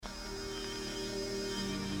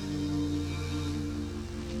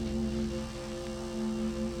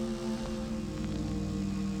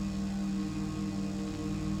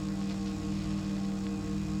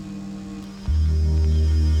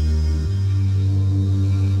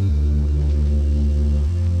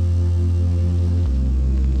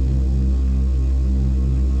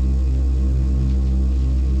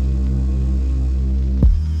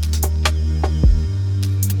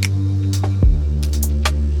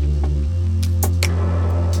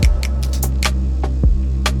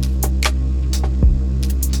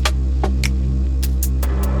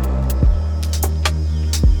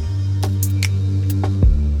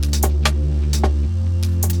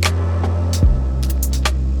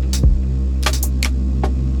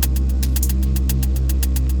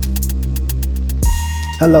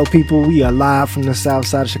Hello, people. We are live from the south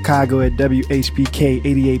side of Chicago at WHPK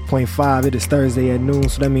 88.5. It is Thursday at noon,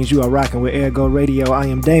 so that means you are rocking with Ergo Radio. I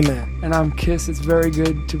am Dayman. And I'm Kiss. It's very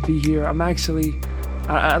good to be here. I'm actually,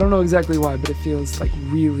 I don't know exactly why, but it feels like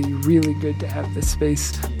really, really good to have this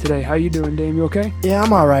space today. How you doing, Dame? You okay? Yeah,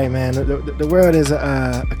 I'm all right, man. The world is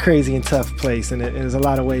a crazy and tough place, and there's a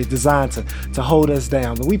lot of ways designed to hold us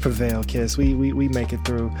down. But we prevail, Kiss. We make it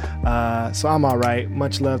through. So I'm all right.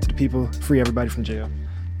 Much love to the people. Free everybody from jail.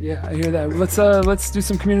 Yeah, I hear that. Let's do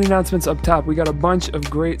some community announcements up top. We got a bunch of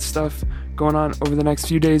great stuff going on over the next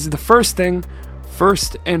few days. The first and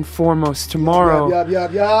foremost, tomorrow.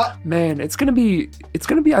 Man, it's gonna be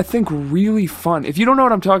I think really fun. If you don't know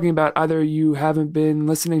what I'm talking about, either you haven't been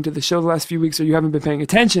listening to the show the last few weeks or you haven't been paying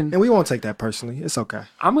attention. And we won't take that personally. It's okay.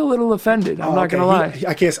 I'm a little offended. I'm not gonna lie.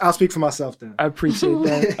 I can't. I'll speak for myself then. I appreciate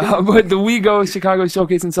that. But the We Go Chicago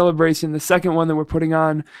Showcase and Celebration, the second one that we're putting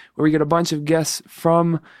on, where we get a bunch of guests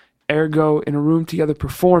from Ergo in a room together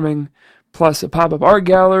performing, plus a pop-up art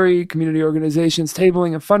gallery, community organizations,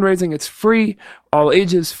 tabling, and fundraising. It's free, all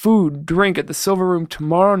ages, food, drink at the Silver Room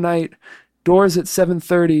tomorrow night. Doors at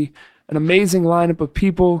 7:30. An amazing lineup of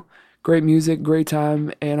people, great music, great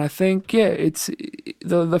time. And I think, it's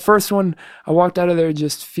the first one, I walked out of there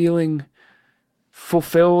just feeling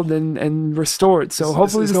fulfilled and restored. So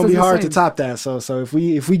hopefully it's gonna be hard to top that. So if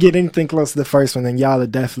we get anything close to the first one, then y'all are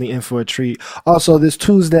definitely in for a treat. Also, this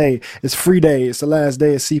Tuesday is free day. It's the last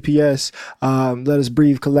day of CPS. Let Us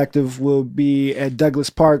Breathe Collective will be at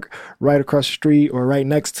Douglas Park, right across the street or right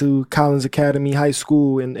next to Collins Academy High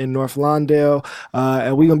School in North Lawndale.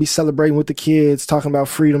 And we're gonna be celebrating with the kids, talking about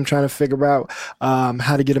freedom, trying to figure out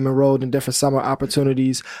how to get them enrolled in different summer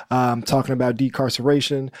opportunities, talking about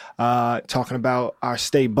decarceration, talking about our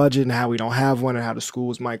state budget and how we don't have one and how the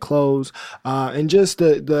schools might close, and just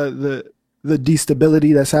the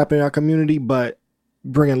destability that's happening in our community, but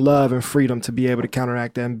bringing love and freedom to be able to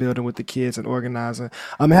counteract that and building with the kids and organizing.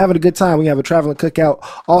 I'm having a good time. We have a traveling cookout,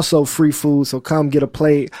 also free food. So come get a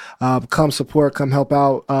plate, come support, come help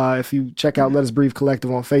out. If you check out Let Us Breathe Collective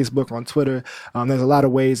on Facebook or on Twitter, there's a lot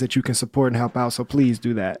of ways that you can support and help out. So please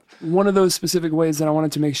do that. One of those specific ways that I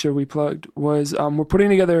wanted to make sure we plugged was we're putting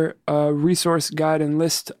together a resource guide and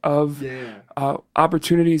list of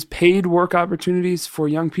opportunities, paid work opportunities for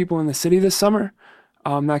young people in the city this summer.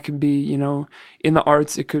 That could be, in the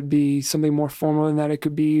arts. It could be something more formal than that. It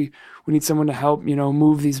could be we need someone to help,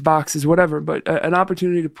 move these boxes, whatever. But an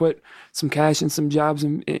opportunity to put some cash and some jobs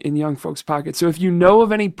in young folks' pockets. So if you know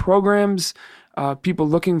of any programs, people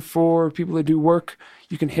looking for people to do work,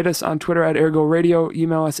 you can hit us on Twitter at Ergo Radio.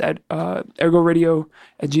 Email us at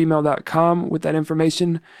ergoradio@gmail.com with that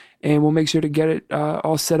information. And we'll make sure to get it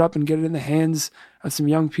all set up and get it in the hands of some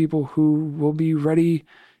young people who will be ready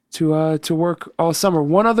to work all summer.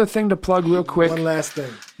 One other thing to plug real quick. One last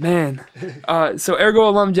thing. Man. So Ergo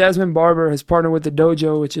alum Jasmine Barber has partnered with the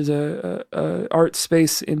Dojo, which is a art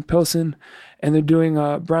space in Pilsen, and they're doing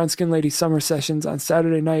Brown Skin Lady summer sessions on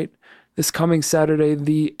Saturday night, this coming Saturday,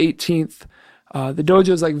 the 18th. The Dojo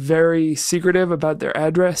is very secretive about their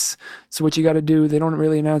address. So what you got to do, they don't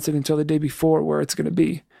really announce it until the day before where it's going to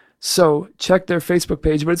be. So check their Facebook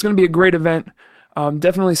page, but it's going to be a great event.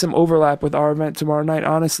 Definitely some overlap with our event tomorrow night,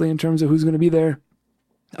 honestly, in terms of who's going to be there.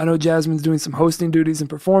 I know Jasmine's doing some hosting duties and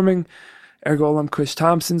performing. Ergo alum Chris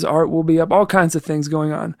Thompson's art will be up. All kinds of things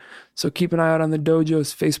going on. So keep an eye out on the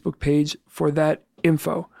Dojo's Facebook page for that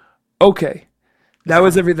info. Okay. That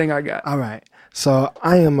was everything I got. All right. So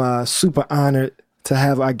I am super honored to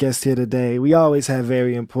have our guest here today. We always have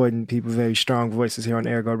very important people, very strong voices here on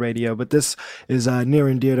Ergo Radio, but this is near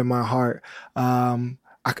and dear to my heart.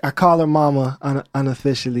 I call her Mama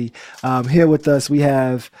unofficially. Here with us, we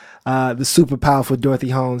have the super powerful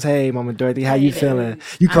Dorothy Holmes. Hey, Mama Dorothy, how you feeling?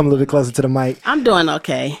 You come a little bit closer to the mic. I'm doing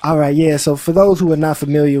okay. All right, yeah. So for those who are not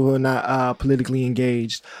familiar, who are not politically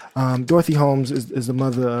engaged, Dorothy Holmes is the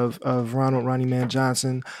mother of Ronald Ronnie Man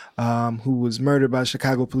Johnson, who was murdered by the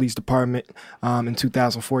Chicago Police Department in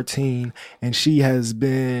 2014. And she has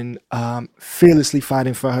been fearlessly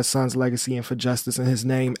fighting for her son's legacy and for justice in his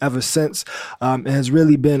name ever since. It has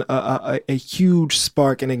really been a huge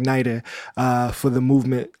spark and igniter for the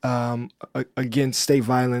movement against state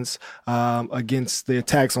violence, against the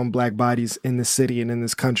attacks on black bodies in this city and in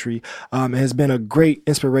this country. It has been a great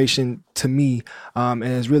inspiration to me, and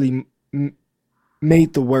has really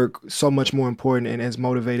made the work so much more important and has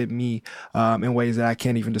motivated me in ways that I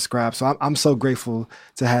can't even describe. So I'm so grateful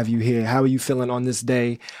to have you here. How are you feeling on this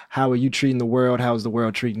day? How are you treating the world? How is the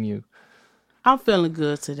world treating you? I'm feeling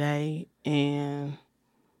good today, and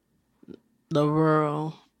the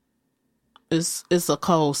world, it's a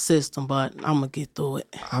cold system, but I'm gonna get through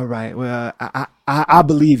it. All right. Well, I I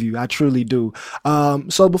believe you. I truly do.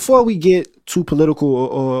 So before we get too political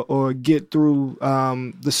or get through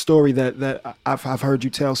the story that I've heard you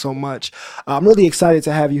tell so much, I'm really excited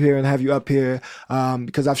to have you here and have you up here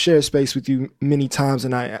because I've shared space with you many times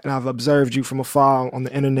and I've observed you from afar on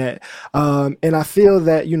the internet. And I feel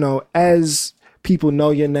that, as people know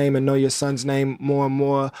your name and know your son's name more and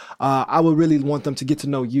more, I would really want them to get to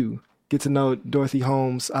know you, get to know Dorothy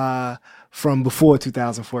Holmes from before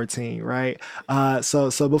 2014, right?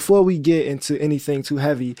 So before we get into anything too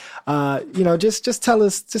heavy, just tell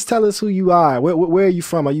us who you are. Where are you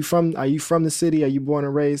from? Are you from the city? Are you born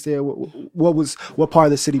and raised there? What part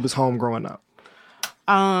of the city was home growing up?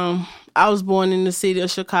 I was born in the city of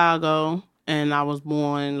Chicago, and I was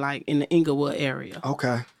born like in the Inglewood area.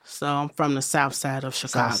 Okay. So I'm from the south side of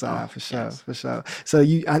Chicago. South side, for sure, Yes. for sure. So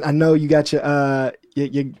I know you got your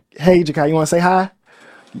hey, Jakai, you want to say hi?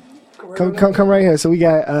 Come right here. So we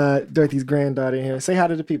got Dorothy's granddaughter in here. Say hi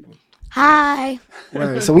to the people. Hi.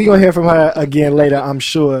 Right. So we're gonna hear from her again later, I'm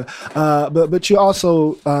sure. But you're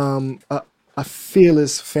also a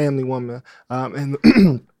fearless family woman, and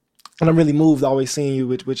and I'm really moved always seeing you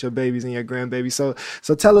with your babies and your grandbabies.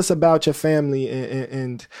 So tell us about your family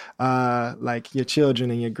and like your children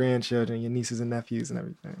and your grandchildren, your nieces and nephews and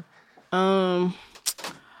everything.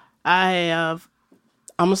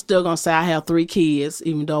 I'm still gonna say I have 3 kids,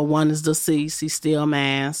 even though one is deceased. He's still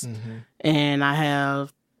mine, and I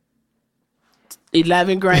have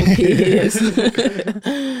 11 grandkids.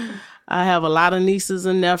 I have a lot of nieces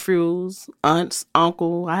and nephews, aunts,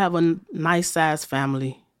 uncle. I have a nice sized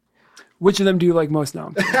family. Which of them do you like most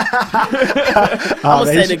now? I'm gonna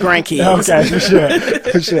say the grandkids. Okay,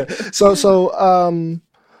 for sure. So,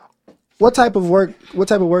 what type of work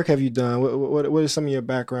have you done? What is some of your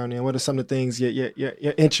background and what are some of the things your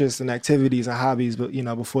interests and activities and hobbies? But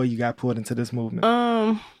before you got pulled into this movement.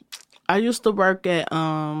 I used to work at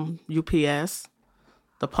UPS,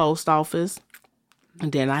 the post office,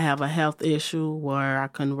 and then I have a health issue where I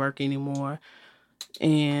couldn't work anymore.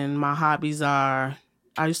 And my hobbies are,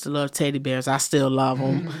 I used to love teddy bears. I still love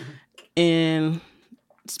them, and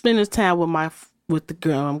spending time with the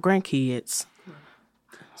grandkids.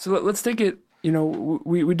 So let's take it,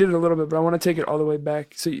 we did it a little bit, but I want to take it all the way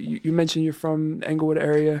back. So you mentioned you're from the Englewood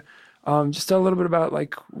area. Just tell a little bit about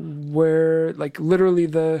like where, like literally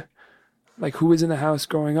who was in the house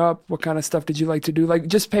growing up? What kind of stuff did you like to do? Like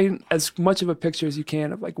just paint as much of a picture as you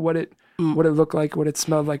can of like what it looked like, what it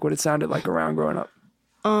smelled like, what it sounded like around growing up.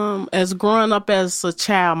 As growing up as a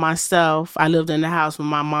child myself, I lived in the house with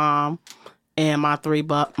my mom and my three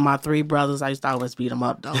brothers. I used to always beat them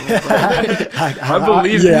up though. I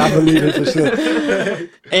believe it. Yeah, I believe it for sure.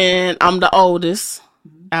 And I'm the oldest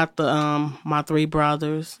after my 3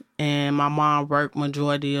 brothers, and my mom worked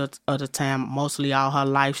majority of the time, mostly all her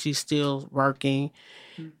life. She's still working,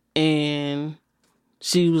 and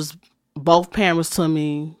she was both parents to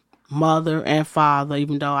me, mother and father,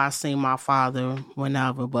 even though I seen my father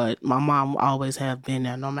whenever, but my mom always have been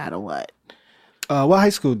there no matter what. What high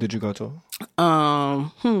school did you go to?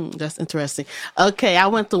 That's interesting. Okay, I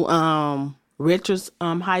went to Richards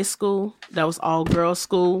High School. That was all girls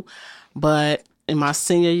school, but in my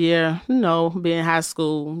senior year, being in high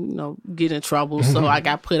school, get in trouble, so I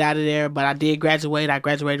got put out of there. But I did graduate. I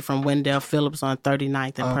graduated from Wendell Phillips on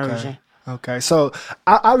 39th and Persian. Okay, so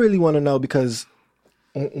I really want to know because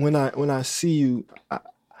when I see you,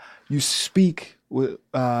 you speak with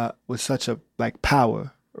such a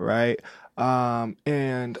power, right?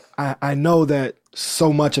 And I know that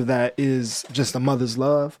so much of that is just a mother's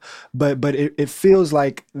love, but it feels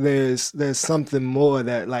like there's something more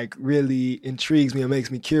that really intrigues me and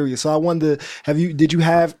makes me curious. So I wonder, did you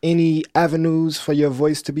have any avenues for your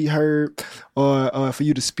voice to be heard, or for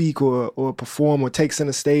you to speak or perform or take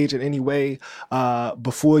center stage in any way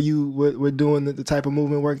before you were doing the type of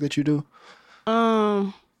movement work that you do?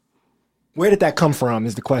 Where did that come from?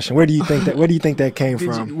 Is the question. Where do you think that came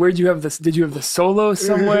from? Where did you have this? Did you have the solo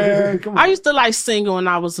somewhere? Come on. I used to like singing when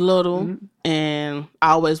I was little, and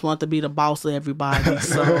I always wanted to be the boss of everybody.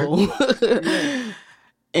 So,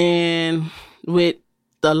 and with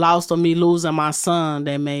the loss of me losing my son,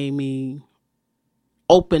 that made me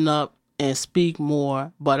open up and speak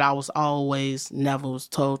more. But I was always never was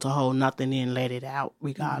told to hold nothing in, let it out,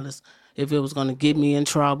 regardless if it was going to get me in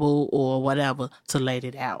trouble or whatever, to let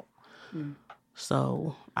it out.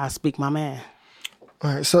 So I speak my man.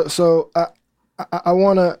 All right. So I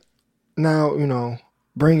want to now,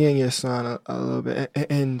 bring in your son a little bit.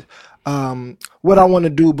 And what I want to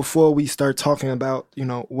do before we start talking about,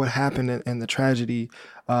 what happened and the tragedy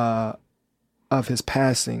of his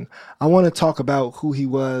passing, I want to talk about who he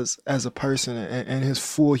was as a person and his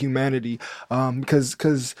full humanity.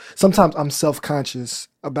 Because sometimes I'm self-conscious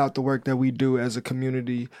about the work that we do as a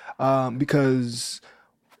community, because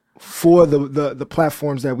for the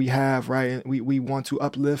platforms that we have, right, we want to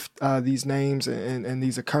uplift these names and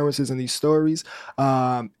these occurrences and these stories,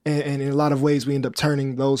 and in a lot of ways we end up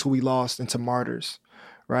turning those who we lost into martyrs,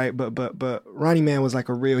 right? But Ronnie Man was like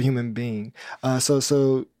a real human being.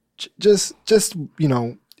 So just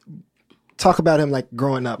talk about him, like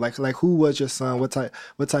growing up, like who was your son? What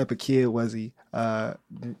type of kid was he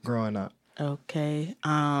growing up? Okay.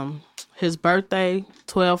 His birthday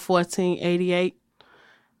 12/14/88.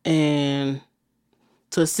 And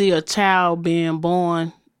to see a child being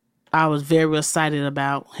born, I was very excited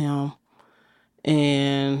about him.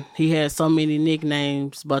 And he had so many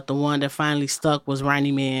nicknames, but the one that finally stuck was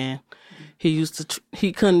Ronnie Man. He used to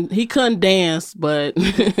he couldn't dance, but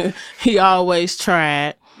he always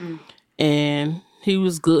tried. And he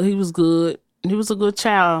was good. He was good. He was a good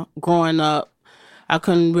child growing up. I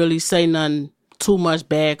couldn't really say nothing too much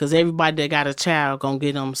bad, because everybody that got a child gonna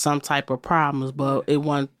get them some type of problems, but it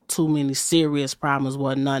wasn't too many serious problems.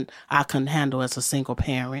 Wasn't none I couldn't handle as a single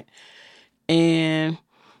parent. And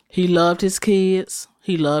he loved his kids.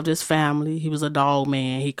 He loved his family. He was a dog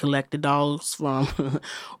man. He collected dogs from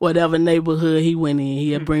whatever neighborhood he went in.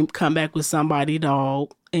 He'd come back with somebody's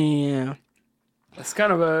dog. And that's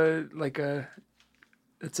kind of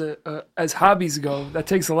as hobbies go, that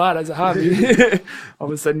takes a lot as a hobby. All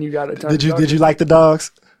of a sudden you got a ton. Did you like the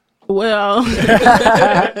dogs? Well,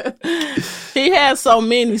 he had so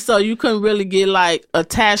many, so you couldn't really get like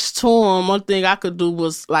attached to him. One thing I could do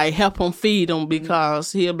was like help him feed him,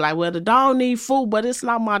 because he'd be like, well, the dog need food, but it's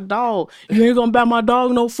not my dog. You ain't gonna buy my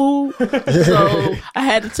dog no food. So I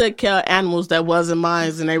had to take care of animals that wasn't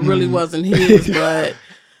mine, and they really wasn't his, but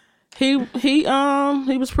he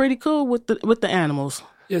was pretty cool with the animals.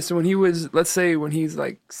 Yeah, so when he was, let's say when he's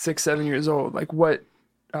like 6, 7 years old, like what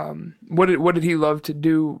did he love to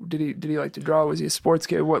do? Did he like to draw? Was he a sports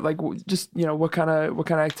kid? What what kind of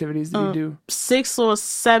activities did he do? 6 or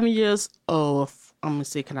 7 years old. I'm gonna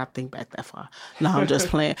see, can I think back that far? No, I'm just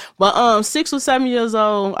playing. But 6 or 7 years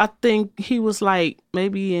old, I think he was like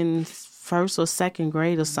maybe in first or second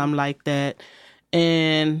grade or something like that,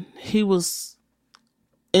 and he was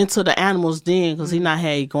into the animals then, because he not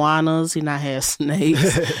had iguanas, he not had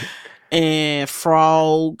snakes and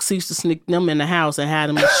frogs. He used to sneak them in the house and had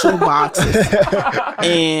them in shoe boxes.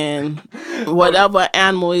 And whatever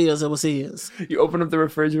animal is, it was his. You open up the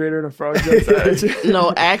refrigerator and a frog jumps out at you.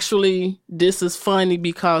 No, actually, this is funny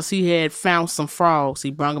because he had found some frogs.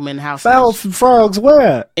 He brought them in the house. Found some frogs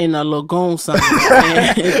where? In a lagoon somewhere.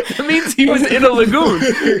 That means he was in a lagoon.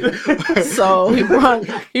 So he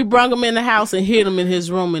brought them in the house and hid them in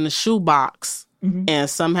his room in a shoebox. Mm-hmm. And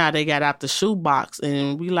somehow they got out the shoebox,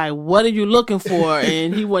 and we like, what are you looking for?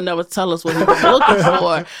 And he would never tell us what he was looking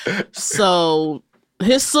for. So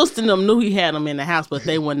his sister and them knew he had them in the house, but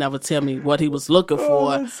they would never tell me what he was looking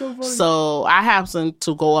for. That's so funny. So I happened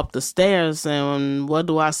to go up the stairs, and what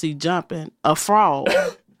do I see jumping? A frog.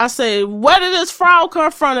 I say, where did this frog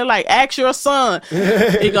come from? They're like, ask your son.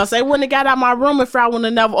 He gonna say, wouldn't have got out my room if I wouldn't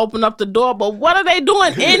have never opened up the door. But what are they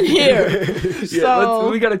doing in here? Yeah,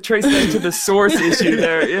 we gotta trace that to the source issue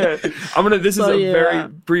there. Yeah, this is a very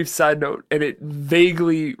brief side note, and it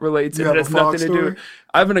vaguely relates. And it has nothing to do.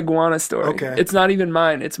 I have an iguana story. Okay. It's not even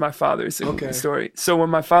mine. It's my father's story. So when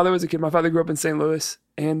my father was a kid, my father grew up in St. Louis,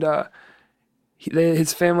 and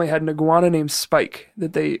his family had an iguana named Spike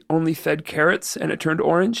that they only fed carrots, and it turned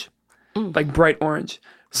orange, like bright orange.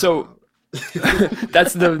 So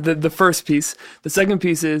that's the first piece. The second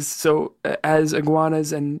piece is, so as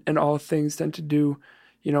iguanas and all things tend to do,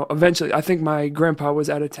 eventually, I think my grandpa was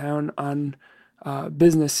out of town on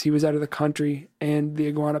business. He was out of the country, and the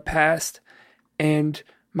iguana passed, and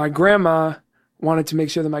my grandma wanted to make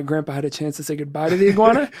sure that my grandpa had a chance to say goodbye to the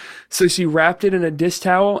iguana. So she wrapped it in a dish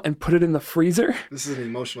towel and put it in the freezer. This is an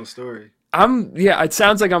emotional story. It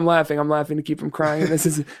sounds like I'm laughing. I'm laughing to keep from crying.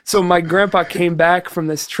 So my grandpa came back from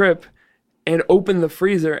this trip and opened the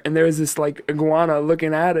freezer, and there was this like iguana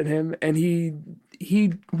looking out at him, and he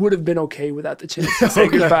would have been okay without the chance to say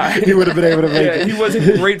goodbye. He would have been able to make it. He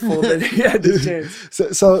wasn't grateful that he had this chance.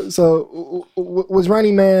 So was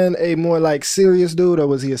Ronnie Man a more like serious dude, or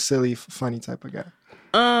was he a silly, funny type of guy?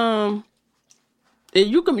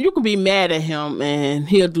 You can be mad at him, and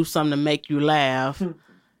he'll do something to make you laugh.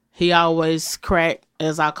 He always crack,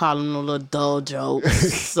 as I call him, little dull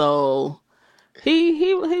jokes. So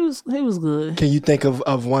he was good. Can you think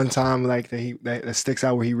of one time like that sticks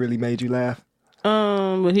out where he really made you laugh?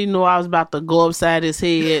 When he knew I was about to go upside his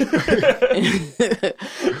head.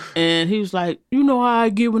 And he was like, you know how I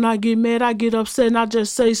get when I get mad? I get upset and I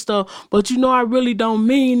just say stuff. But you know I really don't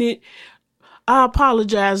mean it. I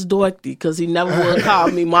apologize, Dorothy, because he never would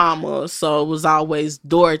call me mama. So it was always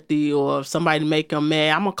Dorothy, or if somebody make him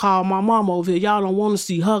mad, I'm going to call my mama over here. Y'all don't want to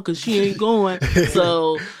see her because she ain't going.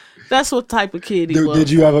 So that's what type of kid he was. Did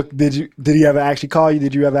he ever actually call you?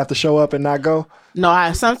 Did you ever have to show up and not go?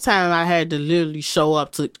 No, sometimes I had to literally show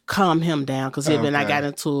up to calm him down because I got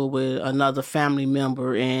into it with another family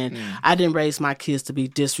member, and I didn't raise my kids to be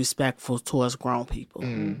disrespectful towards grown people.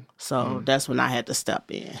 So that's when I had to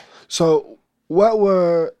step in. So what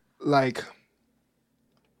were like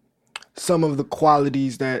some of the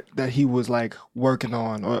qualities that he was like working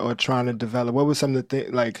on or trying to develop? What were some of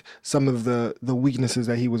the weaknesses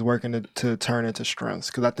that he was working to turn into strengths?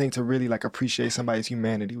 Because I think to really like appreciate somebody's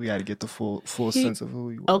humanity, we got to get the full sense of who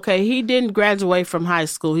he was. Okay, he didn't graduate from high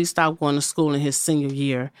school. He stopped going to school in his senior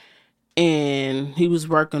year, and he was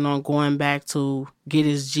working on going back to get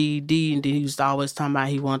his GED. And then he was always talking about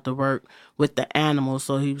he wanted to work with the animals,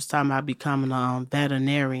 so he was talking about becoming a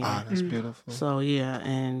veterinarian. Ah, that's beautiful. So yeah,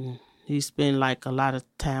 and he spent like a lot of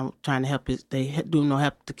time trying to help help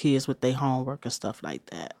the kids with their homework and stuff like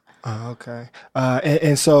that. Okay.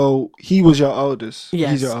 And so he was your oldest. Yes.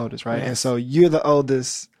 He's your oldest, right? Yes. And so you're the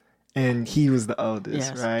oldest and he was the oldest,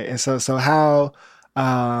 Yes. right? And so how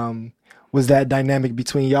was that dynamic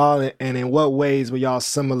between y'all, and in what ways were y'all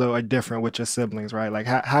similar or different with your siblings, right? Like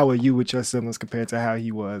how were you with your siblings compared to how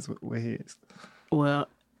he was with his? Well,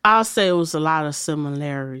 I'll say it was a lot of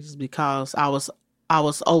similarities because I was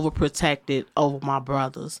overprotected over my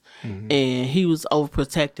brothers, and he was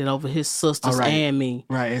overprotected over his sisters and me.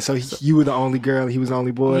 Right, and so you were the only girl, he was the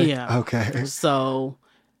only boy? Yeah. Okay. So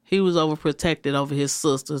he was overprotected over his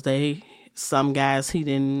sisters. Some guys he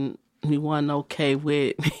wasn't okay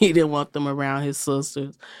with. He didn't want them around his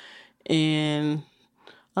sisters. And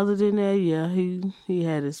other than that, yeah, he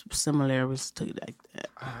had his similarities to like that.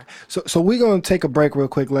 All right. So we're going to take a break real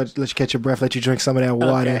quick, let you catch your breath, let you drink some of that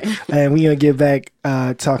water. Okay. And we're going to get back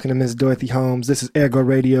talking to Miss Dorothy Holmes. This is Ergo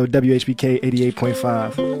Radio, WHBK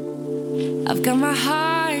 88.5. I've got my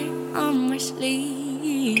heart on my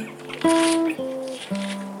sleeve.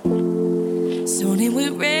 Soon it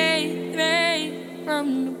will rain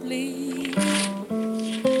from the bleed.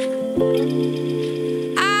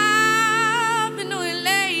 I've been doing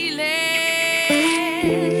lately.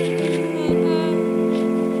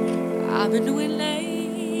 I've been doing lately.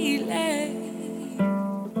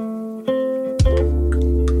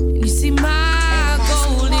 You see my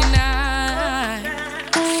golden eyes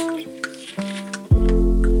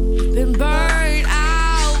been burned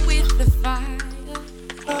out with the fire.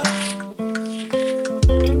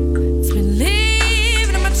 It's been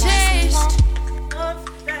living in my chest,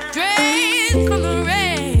 drained from the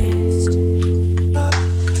rest.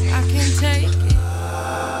 I can't take it,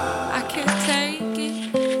 I can't take it.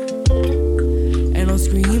 And I'll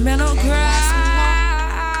scream and I'll cry.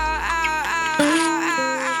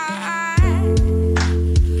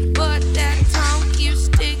 But that tongue keeps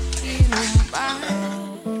sticking on mine.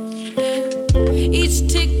 Each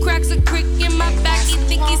tick cracks a crick in my back. He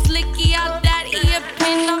think he's slicky out that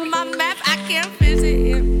earpin on my map. I can't visit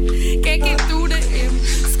him, can't get through to him.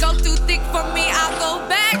 Skull too thick for me, I'll go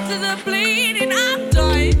back to the bleeding. I'm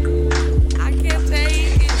done, I can't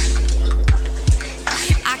take it.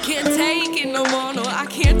 I can't take it no more, no, I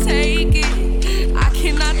can't take it. I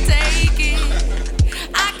cannot take it.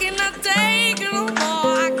 I cannot take it no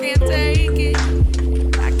more, I can't take it.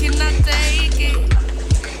 I cannot take it.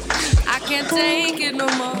 I can't take it no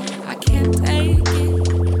more, I can't take it.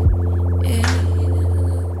 Yeah.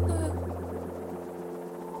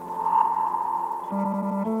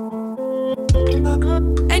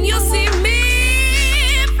 And you'll see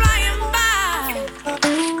me flying by.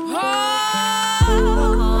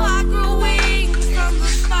 Oh, I grew wings from the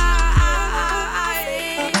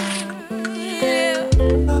fire. Yeah.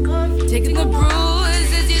 Taking the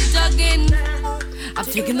bruises you dug in.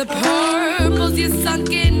 I've taken the purples you sunk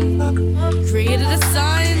in. Created a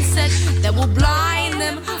sunset that will blind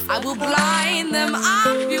them. I will blind them.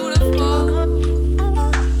 I'm beautiful.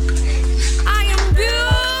 I am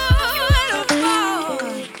beautiful.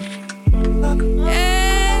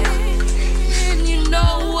 And you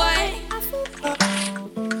know what?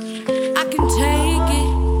 I can take it.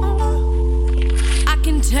 I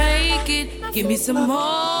can take it. Give me some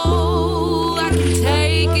more. I can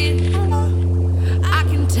take it. I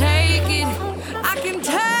can take it. I can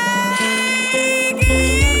take it.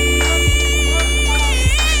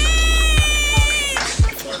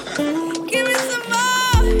 Give me some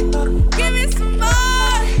more. Give me some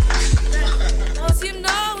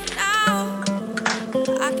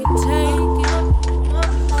can take it.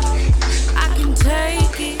 I can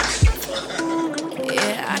take it.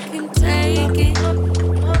 Yeah, I can take it.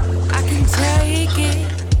 I can take it.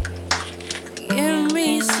 Give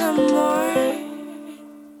me some more.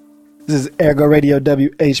 This is Ergo Radio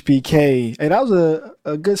WHPK. Hey, that was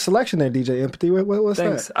a good selection there, DJ Empathy. What's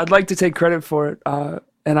Thanks. that? I'd like to take credit for it,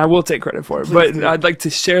 and I will take credit for it, but I'd like to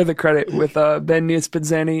share the credit with Ben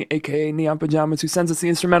Niaspizzani, a.k.a. Neon Pajamas, who sends us the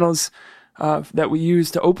instrumentals that we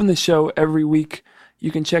use to open the show every week.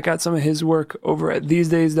 You can check out some of his work over at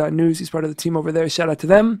thesedays.news. He's part of the team over there. Shout out to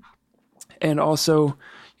them. And also,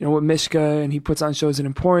 with Mishka, and he puts on shows at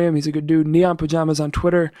Emporium. He's a good dude. Neon Pajamas on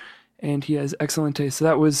Twitter, and he has excellent taste. So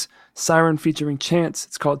that was Siren featuring Chance.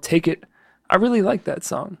 It's called Take It. I really like that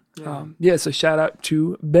song. So shout out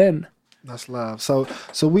to Ben. That's love. So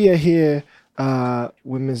we are here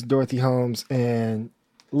with Miss Dorothy Holmes and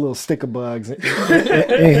little sticker bugs in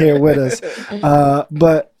here with us.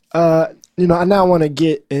 But I now want to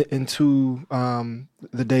get into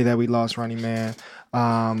the day that we lost Ronnie Man.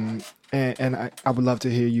 And I would love to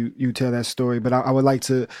hear you tell that story. But I would like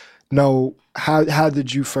to know how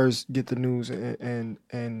did you first get the news and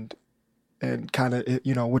kind of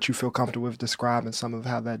what you feel comfortable with describing some of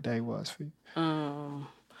how that day was for you.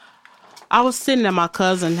 I was sitting at my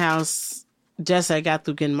cousin's house just as I got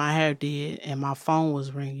through getting my hair did, and my phone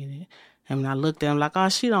was ringing. And when I looked at him like, oh,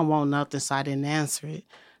 she don't want nothing, so I didn't answer it.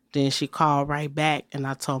 Then she called right back, and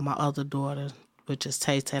I told my other daughter, which is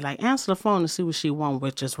Tay-Tay, like, answer the phone and see what she want,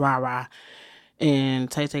 which is Rah-Rah.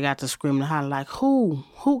 And Tay-Tay got to screaming and hollering, like, who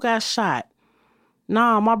got shot?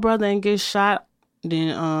 Nah, my brother ain't get shot.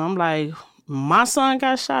 Then I'm like, my son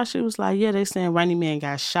got shot? She was like, yeah, they saying Ronnie Man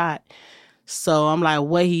got shot. So I'm like,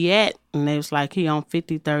 where he at? And they was like, he on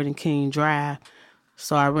 53rd and King Drive.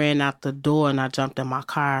 So I ran out the door and I jumped in my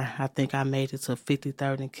car. I think I made it to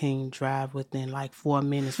 53rd and King Drive within like 4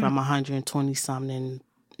 minutes from 120-something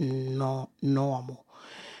normal.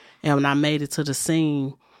 And when I made it to the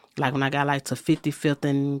scene, like when I got like to 55th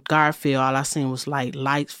and Garfield, all I seen was like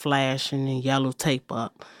lights flashing and yellow tape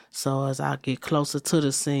up. So as I get closer to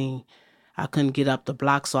the scene, I couldn't get up the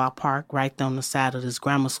block, so I parked right there on the side of this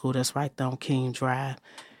grammar school that's right there on King Drive.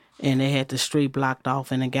 And they had the street blocked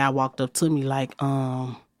off, and the guy walked up to me like,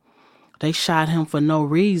 they shot him for no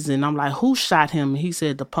reason. I'm like, who shot him? And he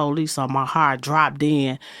said, the police. So my heart dropped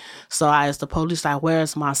in. So I asked the police, like,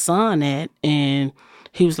 where's my son at? And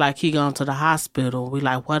he was like, he gone to the hospital. We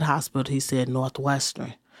like, what hospital? He said,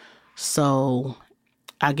 Northwestern. So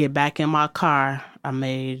I get back in my car. I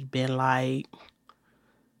been like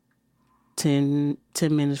 10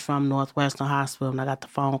 minutes from Northwestern Hospital, and I got the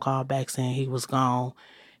phone call back saying he was gone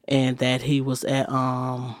and that he was at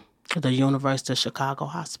the University of Chicago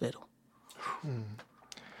Hospital.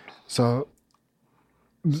 So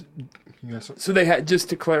they had, just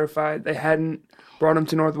to clarify, they hadn't brought him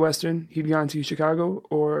to Northwestern. He'd gone to Chicago,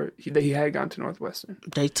 or he had gone to Northwestern?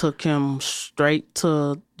 They took him straight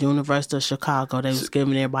to the University of Chicago. They was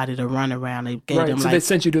giving everybody the runaround. They gave them they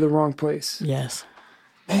sent you to the wrong place. Yes.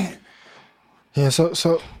 Man. Yeah, so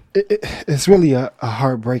it's really a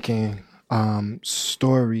heartbreaking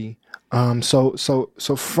story. So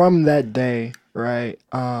from that day, right?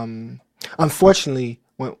 Unfortunately,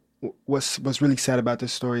 what's really sad about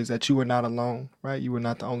this story is that you were not alone, right? You were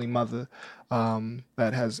not the only mother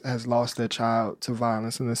that has lost their child to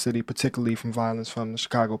violence in the city, particularly from violence from the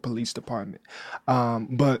Chicago Police Department.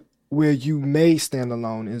 But where you may stand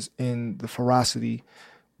alone is in the ferocity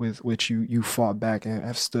with which you fought back and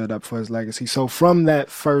have stood up for his legacy. So from that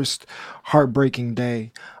first heartbreaking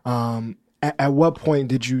day, at what point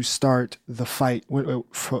did you start the fight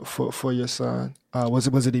for your son?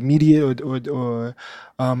 Was it immediate, or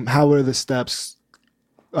how were the steps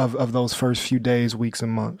of those first few days, weeks,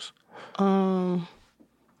 and months? Well,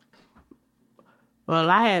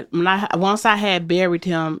 once I had buried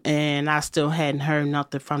him, and I still hadn't heard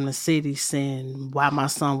nothing from the city saying why my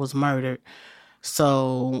son was murdered.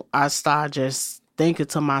 So I started just thinking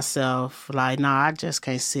to myself, like, nah, I just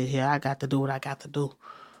can't sit here. I got to do what I got to do.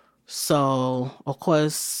 So, of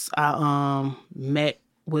course, I met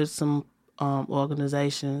with some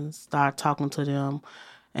organizations, started talking to them,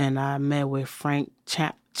 and I met with Frank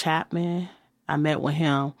Chapman. I met with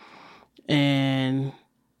him and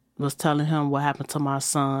was telling him what happened to my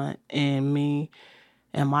son, and me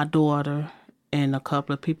and my daughter and a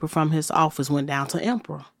couple of people from his office went down to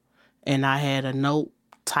Emperor. And I had a note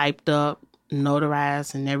typed up,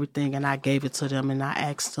 notarized and everything, and I gave it to them, and I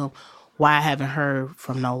asked them why I haven't heard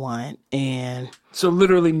from no one. And so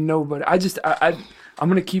literally nobody. I'm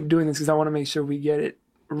going to keep doing this because I want to make sure we get it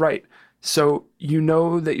right. So you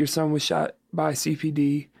know that your son was shot by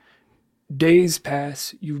CPD. days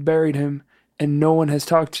pass, you've buried him, and no one has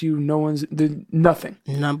talked to you. No one's did nothing.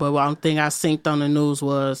 No, but one thing I seen on the news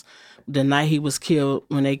was the night he was killed,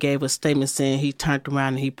 when they gave a statement saying he turned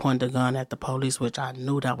around and he pointed a gun at the police, which I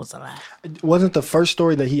knew that was a lie. Wasn't the first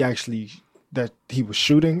story that he was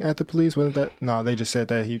shooting at the police? Wasn't that? No, they just said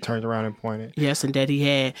that he turned around and pointed. Yes, and that he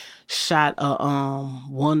had shot a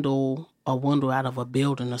window out of a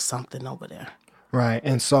building or something over there. Right,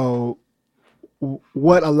 and so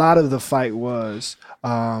what a lot of the fight was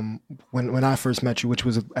when I first met you, which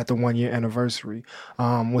was at the 1 year anniversary,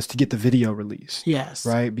 was to get the video released. Yes.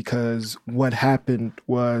 Right, because what happened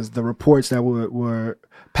was the reports that were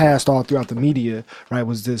passed all throughout the media, right,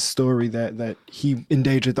 was this story that he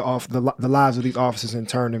endangered the lives of these officers and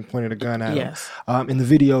turned and pointed a gun at Yes. them. And the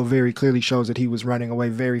video very clearly shows that he was running away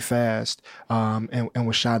very fast and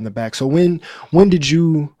was shot in the back. So when did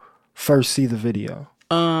you first see the video?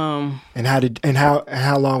 And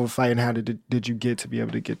how long of a fight and how did you get to be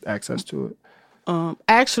able to get access to it?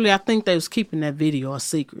 Actually, I think they was keeping that video a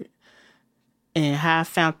secret. And how I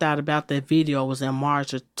found out about that video was in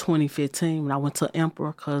March of 2015 when I went to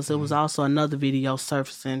Emperor, because there was also another video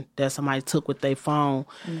surfacing that somebody took with their phone.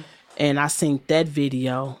 And I seen that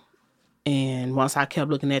video. And once I kept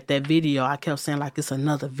looking at that video, I kept saying, like, it's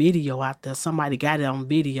another video out there. Somebody got it on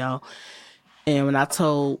video. And when I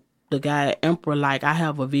told the guy at Emperor, like, I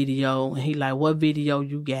have a video, and he like, what video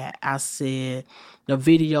you got? I said, the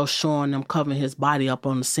video showing them covering his body up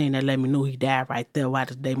on the scene that let me know he died right there. Why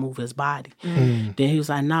did they move his body? Then he was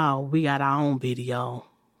like, no, we got our own video.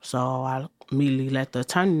 So I immediately let the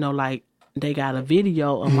attorney know, like, they got a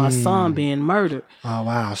video of my son being murdered. Oh,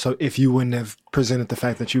 wow. So if you wouldn't have presented the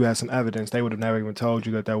fact that you had some evidence, they would have never even told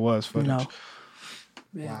you that there was footage. No.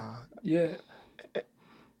 Wow. Yeah.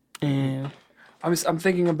 And I'm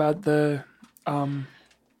thinking about the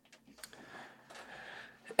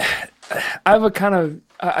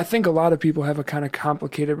I think a lot of people have a kind of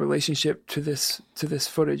complicated relationship to this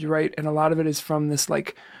footage, right? And a lot of it is from this,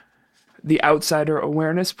 like, the outsider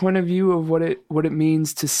awareness point of view of what it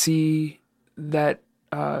means to see that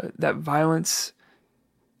that violence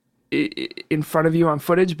in front of you on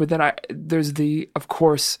footage. But then there's the, of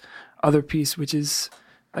course, other piece, which is,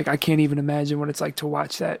 like, I can't even imagine what it's like to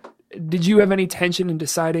watch that. Did you have any tension in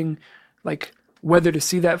deciding, like, whether to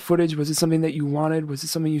see that footage? Was it something that you wanted? Was it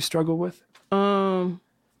something you struggled with?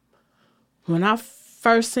 when I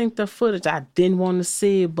first seen the footage, I didn't want to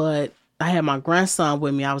see it, but I had my grandson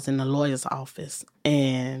with me. I was in the lawyer's office,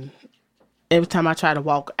 and every time I tried to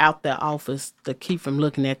walk out that office to keep from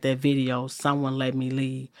looking at that video, someone let me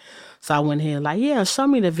leave. So I went ahead like, yeah, show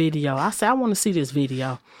me the video. I said, I want to see this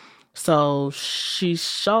video. So she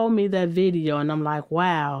showed me that video, and I'm like,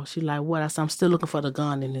 wow. She like, what? I said, I'm still looking for the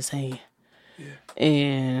gun in his hand. Yeah.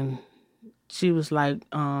 And she was like,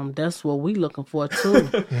 that's what we looking for too.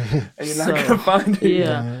 And you're not going to find it.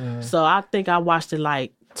 Yeah. So I think I watched it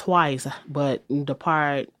like twice, but the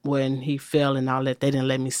part when he fell and all that, they didn't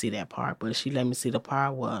let me see that part, but she let me see the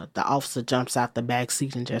part where the officer jumps out the back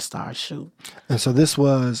seat and just starts shooting. And so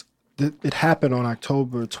it happened on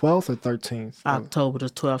October 12th or 13th? October the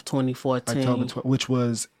 12th, 2014. October 12th, which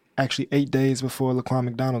was actually 8 days before Laquan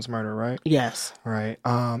McDonald's murder, right? Yes. Right.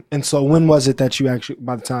 And so when was it that you actually,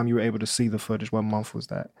 by the time you were able to see the footage, what month was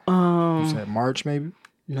that? You said March maybe?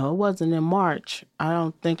 No, it wasn't in March. I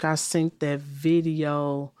don't think I synced that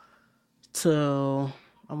video till,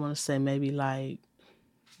 I want to say maybe like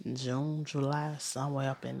June, July, somewhere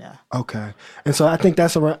up in there. Okay. And so I think I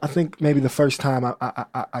think maybe the first time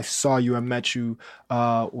I saw you and met you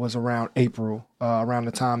was around April, around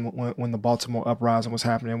the time when the Baltimore uprising was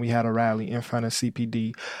happening. We had a rally in front of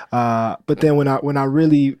CPD. But then when I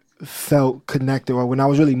really felt connected, or when I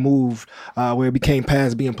was really moved, where it became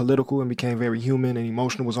past being political and became very human and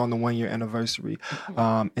emotional, was on the 1 year anniversary,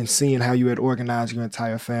 and seeing how you had organized your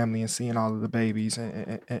entire family and seeing all of the babies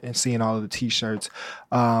and seeing all of the T-shirts.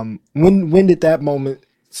 When did that moment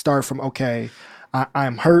start from, okay,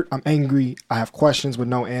 I'm hurt, I'm angry, I have questions with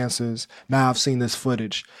no answers. Now I've seen this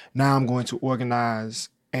footage. Now I'm going to organize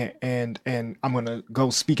and I'm going to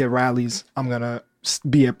go speak at rallies. I'm going to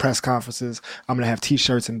be at press conferences. I'm going to have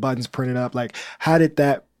T-shirts and buttons printed up. Like, how did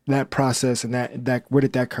that process and that where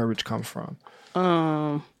did that courage come from?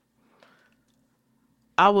 I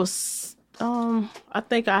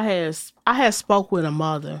think I had spoke with a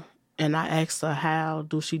mother, and I asked her how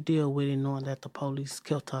do she deal with it knowing that the police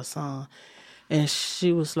killed her son. And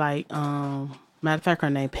she was like, matter of fact, her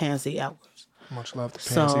name Pansy Edwards. Much love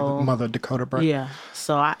to Pansy, the mother of Dakota Burke. Yeah.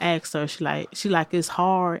 So I asked her, she like, it's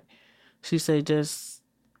hard. She said, just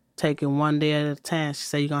take it one day at a time. She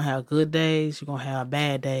said, you're going to have good days, you're going to have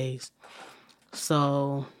bad days.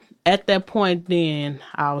 So at that point, then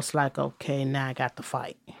I was like, okay, now I got to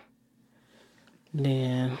fight.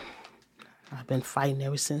 Then I've been fighting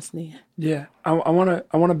ever since then. Yeah, I wanna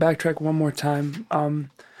backtrack one more time.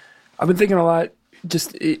 I've been thinking a lot,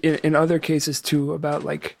 just in other cases too, about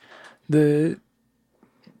like the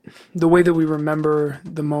way that we remember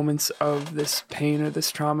the moments of this pain or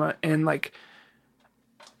this trauma, and like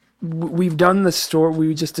we've done the story.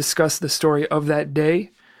 We just discussed the story of that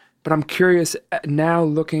day, but I'm curious now,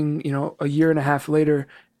 looking, a year and a half later,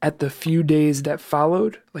 at the few days that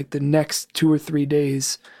followed, like the next 2 or 3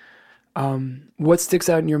 days. What sticks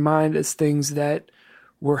out in your mind as things that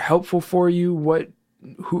were helpful for you?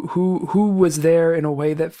 Who was there in a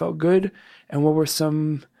way that felt good, and what were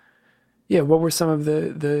some of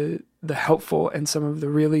the helpful and some of the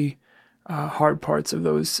really hard parts of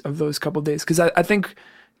those couple days? Because I think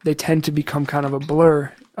they tend to become kind of a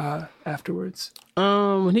blur afterwards.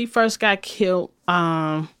 When he first got killed,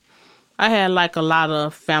 I had like a lot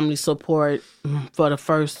of family support for the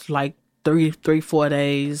first like 3-4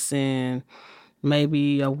 days, and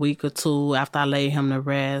maybe a week or two after I laid him to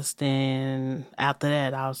rest. And after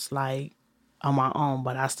that, I was like on my own,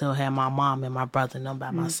 but I still had my mom and my brother and them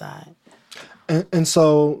by my side. And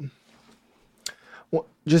so,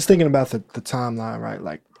 just thinking about the timeline, right?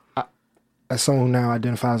 Like, as someone who now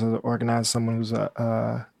identifies as an organizer, someone who's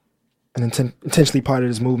intentionally part of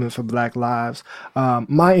this movement for Black Lives,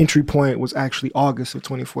 my entry point was actually August of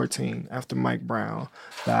 2014, after Mike Brown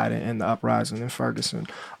died in the uprising in Ferguson.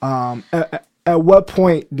 At what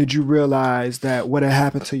point did you realize that what had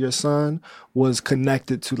happened to your son was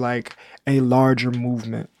connected to like a larger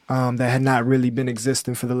movement that had not really been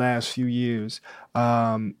existing for the last few years,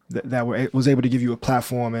 that was able to give you a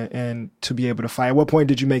platform and to be able to fight? At what point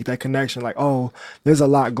did you make that connection? Like, oh, there's a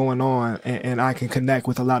lot going on, and I can connect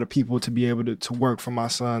with a lot of people to be able to work for my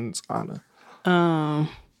son's honor.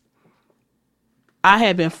 I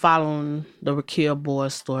had been following the Raquel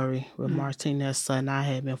Boyd story with Martinez's son. I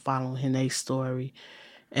had been following Hene story.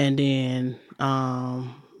 And then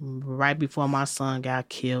right before my son got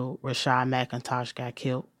killed, Rashad McIntosh got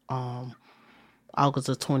killed August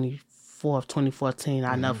of 24th, 2014.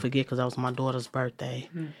 I'll never forget, because that was my daughter's birthday.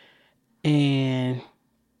 And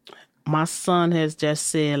my son has just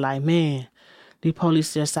said, like, man, the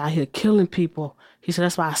police just out here killing people. He said,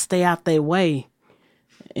 that's why I stay out their way.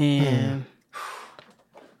 And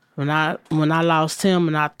when I lost him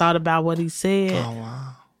and I thought about what he said, Oh,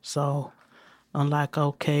 wow. so I'm like,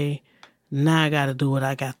 okay, now I got to do what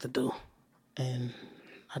I got to do. And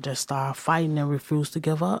I just started fighting and refused to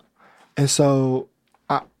give up. And so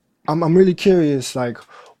I'm really curious, like,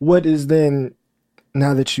 what is then,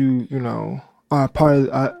 now that you are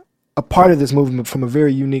a part of this movement from a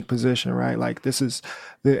very unique position, right? Like,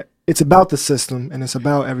 it's about the system and it's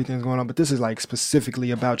about everything that's going on, but this is like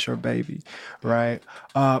specifically about your baby, right?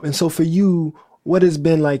 And so for you, what has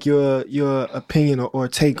been like your opinion or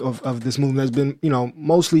take of this movement? Has been,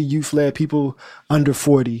 mostly youth-led, people under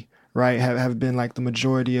 40, right? Have been like the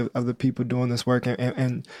majority of the people doing this work,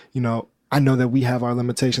 and I know that we have our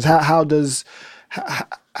limitations. How does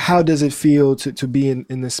it feel to be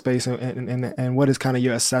in this space, and what is kind of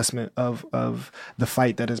your assessment of the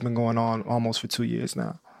fight that has been going on almost for 2 years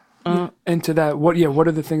now? And to that, what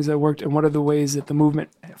are the things that worked, and what are the ways that the movement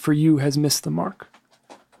for you has missed the mark?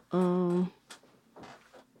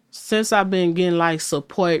 Since I've been getting like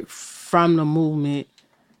support from the movement,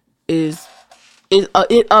 it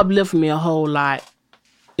uplifts me a whole lot.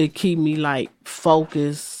 It keep me like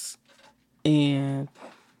focused, and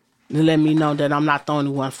it let me know that I'm not the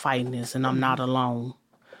only one fighting this, and I'm not alone.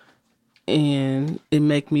 And it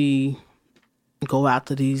make me go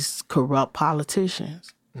after these corrupt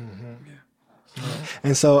politicians. Mm-hmm. Yeah.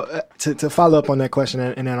 And so to follow up on that question,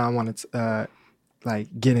 and then I wanted to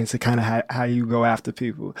get into kind of how you go after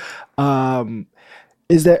people,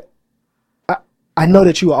 is that I know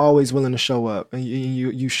that you are always willing to show up, and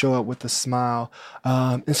you show up with a smile,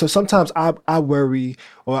 and so sometimes I worry,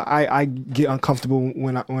 or I get uncomfortable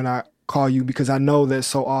when I call you, because I know that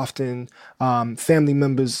so often family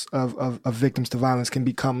members of victims to violence can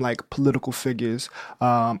become like political figures,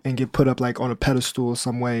 and get put up like on a pedestal in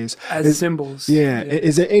some ways as symbols. Yeah.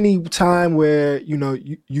 Is there any time where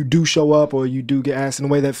you do show up, or you do get asked in a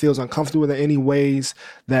way that feels uncomfortable? Are there any ways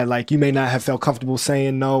that like you may not have felt comfortable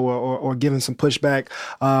saying no, or giving some pushback,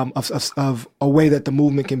 of a way that the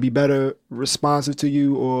movement can be better responsive to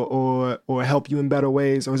you, or help you in better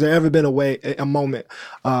ways? Or has there ever been a moment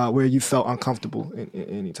where you felt uncomfortable in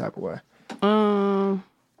any type of way?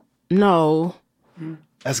 No.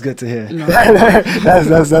 That's good to hear. No. that's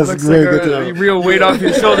really good to hear. A real weight off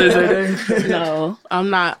your shoulders, I think. No, I'm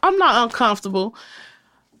not uncomfortable.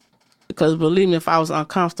 Because believe me, if I was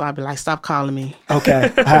uncomfortable, I'd be like, stop calling me.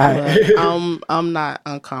 Okay. All right. But I'm not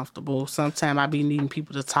uncomfortable. Sometimes I be needing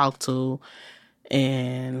people to talk to,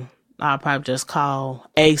 and I'll probably just call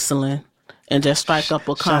Aislinn and just strike up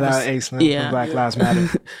a Shout out conversation. Aislinn from Black Lives Matter.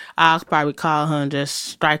 I'll probably call her and just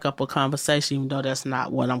strike up a conversation, even though that's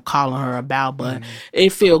not what I'm calling her about. But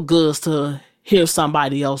it feel good to hear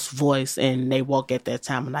somebody else's voice, and they woke at that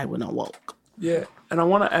time of night when I woke. Yeah, and I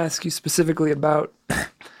want to ask you specifically about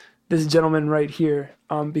this gentleman right here,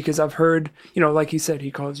 because I've heard, like he said,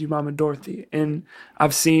 he calls you Mama Dorothy, and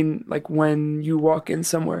I've seen, like, when you walk in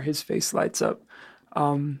somewhere, his face lights up.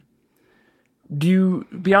 Do you,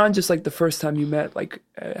 beyond just like the first time you met, like,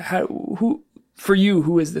 who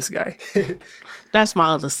is this guy? That's my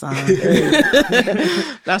other son.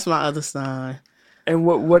 That's my other son. And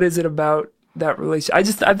what is it about that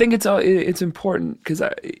relationship? I think it's important because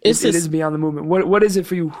it is beyond the movement. What is it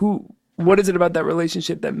for you? What is it about that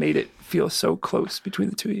relationship that made it feel so close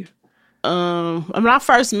between the two of you? When I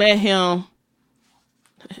first met him,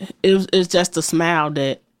 it was just a smile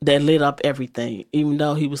that lit up everything, even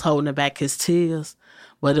though he was holding back his tears,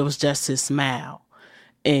 but it was just his smile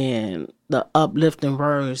and the uplifting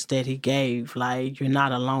words that he gave, like, you're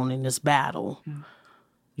not alone in this battle.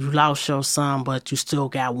 You lost your son, but you still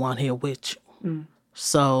got one here with you.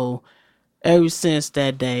 So ever since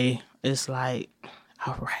that day, it's like,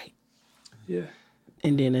 all right. Yeah.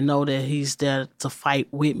 And then to know that he's there to fight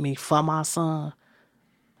with me for my son,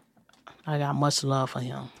 I got much love for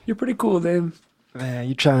him. You're pretty cool, Dave. Man,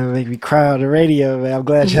 you trying to make me cry on the radio, man. I'm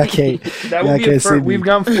glad y'all can't. That would be a first. We've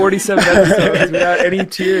gone 47 episodes without any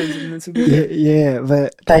tears. And this would be yeah,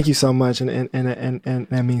 but thank you so much, and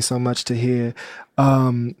that means so much to hear.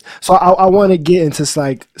 So I want to get into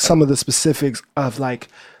like some of the specifics of like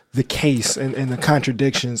the case and the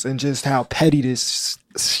contradictions and just how petty this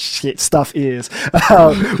stuff is.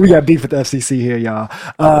 We got beef with the FCC here, y'all.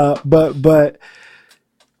 But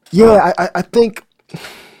yeah, I think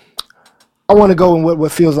I want to go in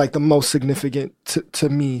what feels like the most significant to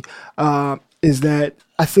me is that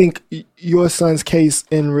I think your son's case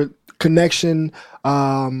in connection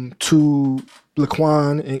to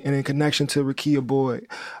Laquan and in connection to Rekia Boyd,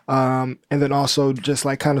 and then also just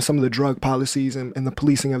like kind of some of the drug policies and the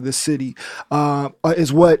policing of this city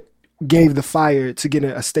is what gave the fire to get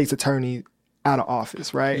a state's attorney out of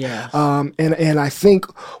office, right? Yes. And I think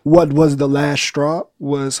what was the last straw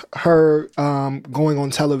was her going on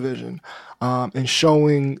television and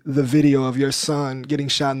showing the video of your son getting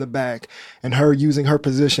shot in the back, and her using her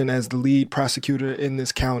position as the lead prosecutor in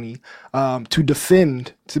this county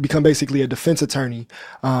to become basically a defense attorney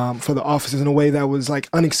for the officers in a way that was like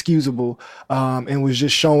unexcusable, and was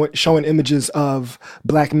just showing images of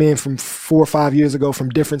black men from 4 or 5 years ago from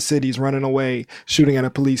different cities running away, shooting at a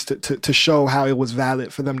police to show how it was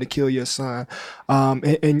valid for them to kill your son,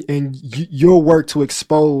 and your work to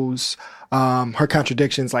expose her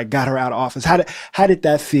contradictions like got her out of office. How did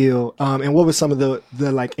that feel? And what were some of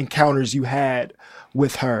the like encounters you had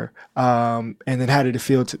with her? And then how did it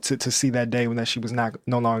feel to see that day when she was no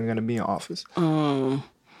longer going to be in office? When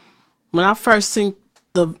I first seen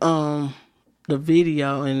the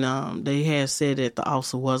video and they had said that the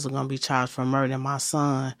officer wasn't going to be charged for murdering my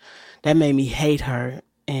son, that made me hate her.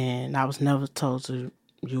 And I was never told to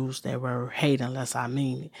use that word hate unless I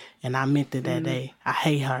mean it. And I meant it that day. I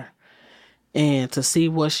hate her. And to see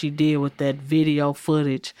what she did with that video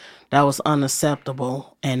footage, that was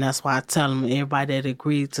unacceptable. And that's why I tell them, everybody that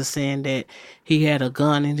agreed to saying that he had a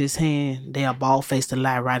gun in his hand, they are bald-faced to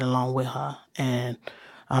lie right along with her. And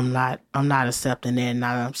I'm not accepting that.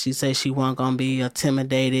 Now, she said she wasn't going to be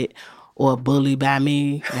intimidated or bullied by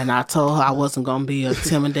me. And I told her I wasn't going to be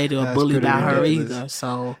intimidated or bullied by her either.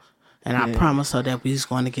 So... And I promised her that we was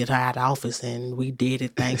going to get her out of office, and we did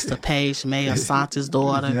it thanks to Paige May, Assante's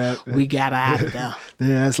daughter. Yeah. We got her out of there.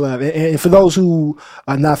 Yeah, that's love. And for those who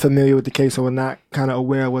are not familiar with the case or are not kind of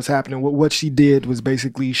aware of what's happening, what she did was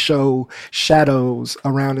basically show shadows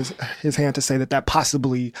around his hand to say that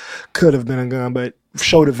possibly could have been a gun, but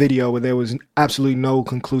showed a video where there was absolutely no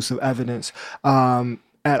conclusive evidence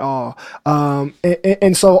at all.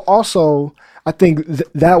 And so also... I think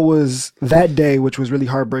that was that day, which was really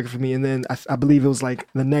heartbreaking for me. And then I believe it was like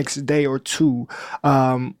the next day or two,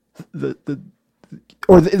 later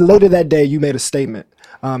that day, you made a statement,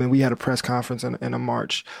 and we had a press conference and a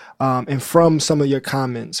march. And from some of your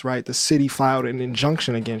comments, right, the city filed an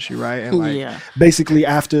injunction against you, right? And basically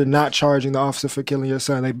after not charging the officer for killing your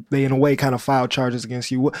son, they in a way kind of filed charges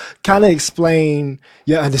against you. Kind of explain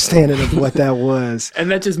your understanding of what that was.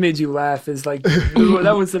 And that just made you laugh. Is like,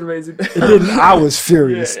 that was amazing. It didn't. I was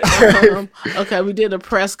furious. Okay, we did a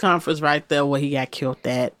press conference right there where he got killed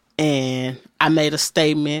at. And I made a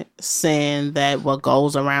statement saying that what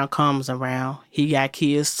goes around comes around. He got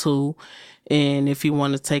kids too. And if he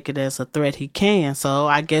want to take it as a threat, he can. So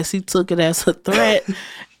I guess he took it as a threat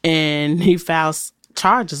and he filed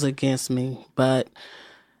charges against me. But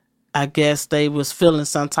I guess they was feeling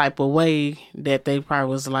some type of way that they probably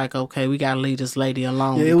was like, okay, we got to leave this lady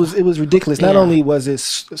alone. Yeah, it was ridiculous. Not only was it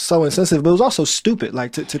so insensitive, but it was also stupid.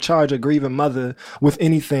 Like to charge a grieving mother with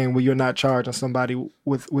anything when you're not charging somebody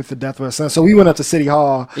with the death of a son. So we went up to City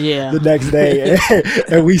Hall the next day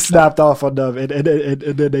and we snapped off on them and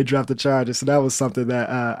then they dropped the charges. So that was something that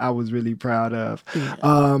I was really proud of. Yeah.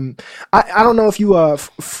 I don't know if you are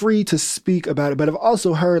free to speak about it, but I've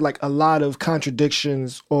also heard like a lot of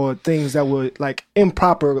contradictions or things that would like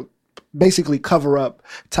improper, basically cover up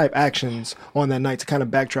type actions on that night. To kind of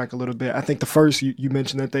backtrack a little bit, I think the first you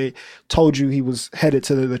mentioned that they told you he was headed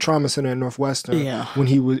to the trauma center in Northwestern when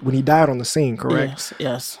he died on the scene, correct?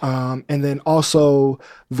 Yes. And then also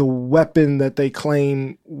the weapon that they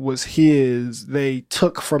claim was his, they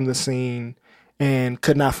took from the scene and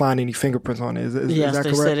could not find any fingerprints on it. Is that correct?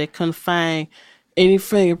 They said they couldn't find any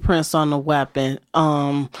fingerprints on the weapon.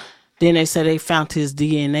 Then they said they found his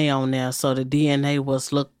DNA on there, so the DNA was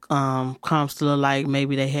comes to look like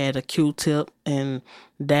maybe they had a Q-tip and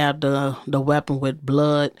dabbed the weapon with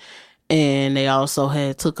blood, and they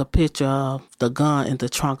also took a picture of the gun in the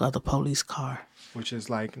trunk of the police car, which is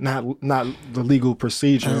like not the legal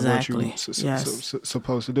procedure exactly. of what you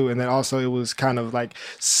supposed to do, and then also it was kind of like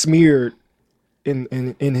smeared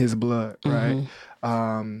in his blood, right?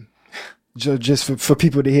 Mm-hmm. Just for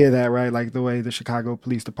people to hear that, right? Like the way the Chicago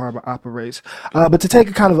Police Department operates. But to take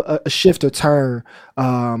a kind of a shift or turn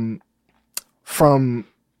from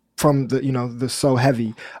the so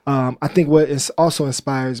heavy, I think what also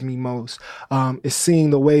inspires me most is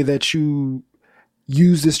seeing the way that you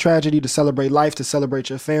use this tragedy to celebrate life, to celebrate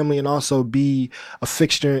your family, and also be a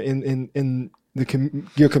fixture in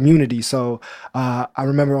your community. So I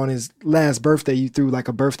remember on his last birthday, you threw like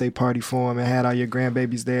a birthday party for him and had all your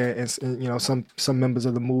grandbabies there and some members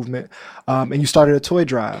of the movement. And you started a toy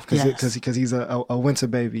drive because he's a winter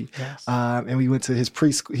baby. Yes. And we went to his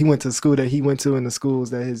preschool. He went to the school that he went to in the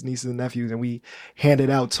schools that his nieces and nephews, and we handed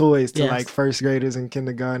out toys to like first graders and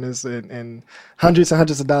kindergartners and hundreds and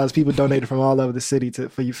hundreds of dollars. People donated from all over the city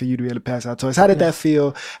for you to be able to pass out toys. How did that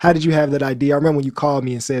feel? How did you have that idea? I remember when you called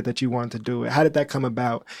me and said that you wanted to do it. How did that come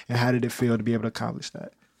about, and how did it feel to be able to accomplish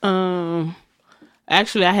that?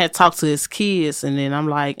 Actually, I had talked to his kids, and then I'm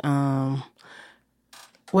like,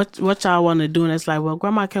 what y'all want to do? And it's like, well,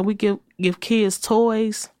 Grandma, can we give kids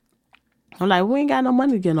toys? I'm like, we ain't got no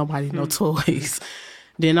money to give nobody no toys.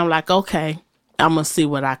 Then I'm like, okay, I'm gonna see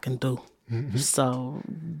what I can do. Mm-hmm. So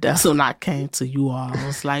that's when I came to you all. I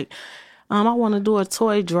was like, I want to do a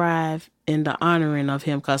toy drive in the honoring of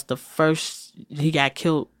him, because the first he got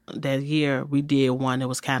killed that year, we did one that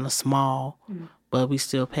was kind of small, but we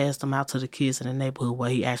still passed them out to the kids in the neighborhood where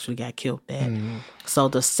he actually got killed at. Mm-hmm. So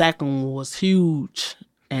the second one was huge,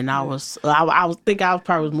 and I think I was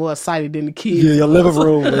probably more excited than the kids. Yeah, your living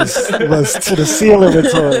room was to the ceiling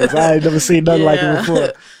with toys. I ain't never seen nothing like it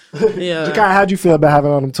before. Yeah. Jakai, how'd you feel about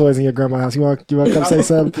having all them toys in your grandma's house? You want to come say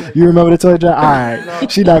something? You remember the toy drive? All right. No.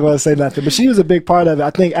 She's not going to say nothing, but she was a big part of it. I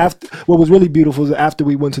think what was really beautiful is after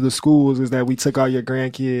we went to the schools is that we took all your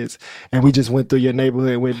grandkids and we just went through your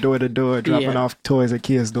neighborhood, went door to door, dropping off toys at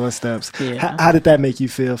kids' doorsteps. Yeah. How did that make you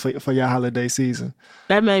feel for your holiday season?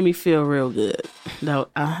 That made me feel real good. No,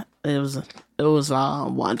 it was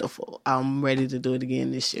wonderful. I'm ready to do it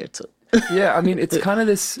again this year too. Yeah, I mean, it's kind of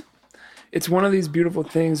this. It's one of these beautiful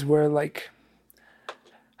things where, like,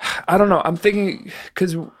 I don't know. I'm thinking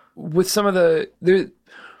because with some of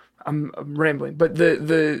I'm rambling, but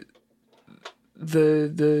the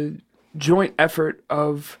joint effort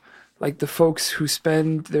of like the folks who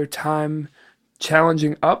spend their time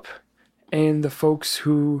challenging up, and the folks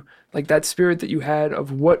who like that spirit that you had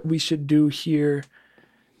of what we should do here,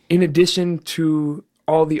 in addition to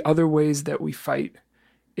all the other ways that we fight.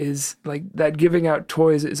 Is like that giving out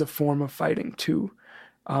toys is a form of fighting too.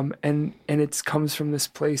 And it comes from this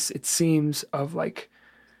place, it seems, of like,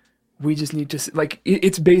 we just need to, like,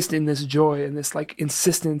 it's based in this joy and this like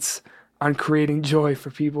insistence on creating joy for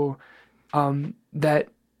people. To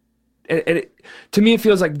me, it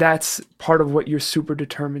feels like that's part of what you're super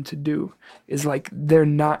determined to do, is like, they're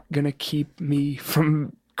not going to keep me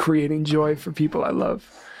from creating joy for people I love.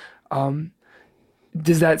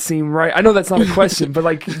 Does that seem right? I know that's not a question, but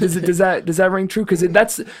like, does that ring true? Because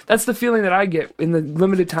that's the feeling that I get in the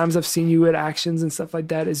limited times I've seen you at actions and stuff like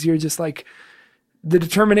that. Is you're just like, the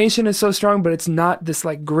determination is so strong, but it's not this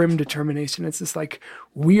like grim determination. It's just like,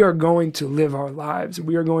 we are going to live our lives.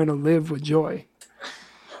 We are going to live with joy.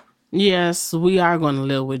 Yes, we are going to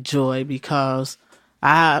live with joy because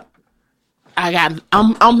I'm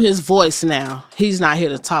his voice now. He's not here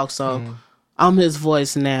to talk, so I'm his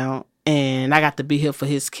voice now, and I got to be here for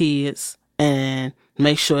his kids and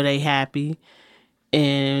make sure they happy.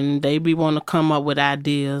 And they be want to come up with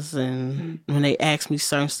ideas, and when they ask me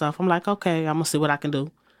certain stuff, I'm like, okay, I'm gonna see what I can do.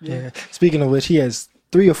 Yeah. Speaking of which, he has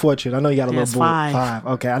 3 or 4 children. I know you got a He little has boy. 5.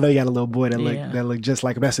 Okay, I know you got a little boy that Yeah. look just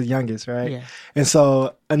like him. That's his youngest, right? Yeah. And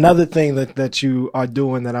so another thing that you are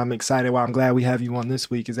doing that I'm excited. Why I'm glad we have you on this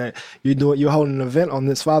week is that you're holding an event on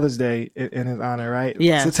this Father's Day in his honor, right?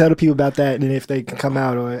 Yeah. So tell the people about that and if they can come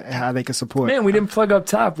out or how they can support. Man, we didn't plug up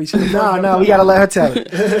top. We should. No, we gotta let her tell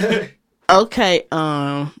it. Okay,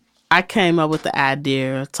 I came up with the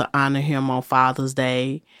idea to honor him on Father's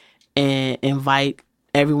Day and invite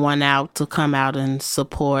everyone out to come out and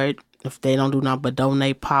support. If they don't do nothing but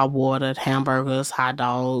donate pop water, hamburgers, hot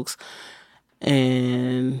dogs,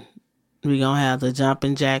 and we're going to have the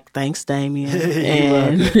Jumpin' Jack. Thanks, Damien.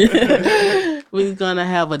 And we're going to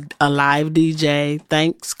have a live DJ.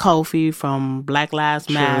 Thanks, Kofi from Black Lives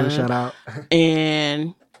Matter. Shout out.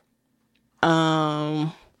 And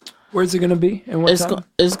Where's it gonna be? And what time?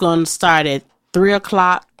 it's going to start at 3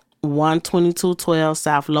 o'clock, 12212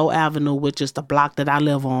 South Low Avenue, which is the block that I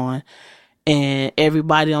live on. And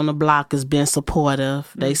everybody on the block has been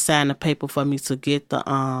supportive. They signed a paper for me to get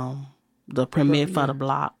the permit for the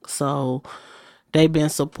block. So they've been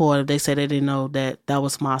supportive. They said they didn't know that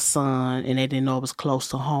was my son, and they didn't know it was close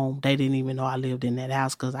to home. They didn't even know I lived in that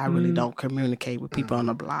house because I really don't communicate with people on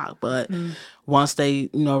the block. But once they,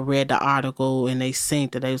 read the article and they seen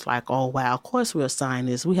that, they was like, oh, wow, of course we'll sign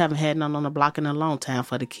this. We haven't had none on the block in a long time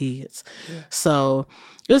for the kids. Yeah. So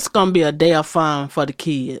it's going to be a day of fun for the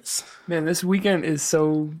kids. Man, this weekend is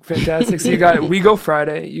so fantastic. So you got We Go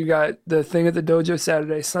Friday. You got the thing at the dojo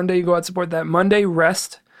Saturday. Sunday, you go out support that. Monday,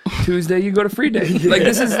 rest. Tuesday, you go to free day. Like,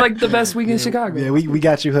 this is like the best week in Chicago. Yeah, we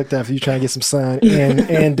got you hooked up if you trying to get some sun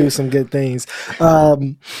and do some good things.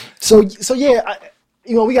 So yeah,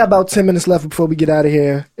 we got about 10 minutes left before we get out of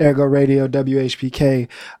here. Ergo Radio, WHPK.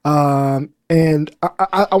 And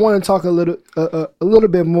I want to talk a little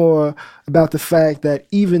bit more about the fact that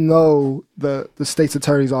even though the state's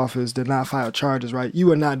attorney's office did not file charges, right,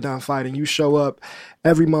 you are not done fighting. You show up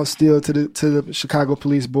every month still to the Chicago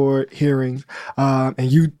Police Board hearings,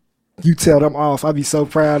 and you tell them off. I'd be so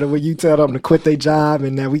proud of when you tell them to quit their job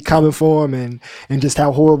and that we coming for them and just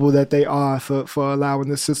how horrible that they are for allowing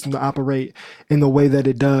the system to operate in the way that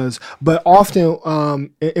it does. But often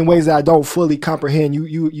in ways that I don't fully comprehend,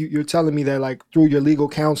 you're telling me that like through your legal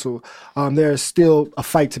counsel, there is still a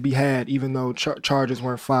fight to be had, even though charges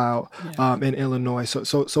weren't filed in Illinois.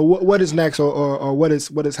 So what is next or what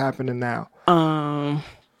is happening now?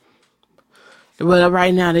 Well,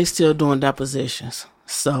 right now they still doing depositions.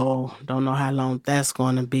 So don't know how long that's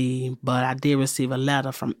going to be, but I did receive a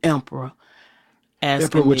letter from Emperor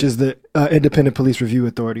asking which is the Independent Police Review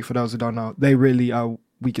Authority. For those who don't know, they really are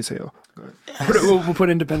weak as hell. We'll put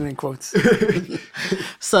independent in quotes.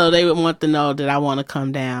 So they would want to know that I want to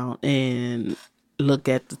come down and look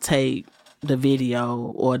at the tape, the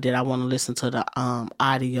video, or that I want to listen to the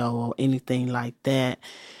audio or anything like that,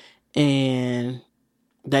 and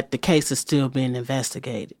that the case is still being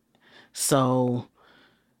investigated. So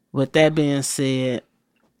with that being said,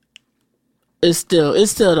 it's still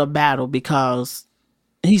the battle because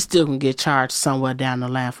he still can get charged somewhere down the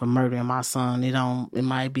line for murdering my son. It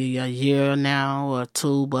might be a year now or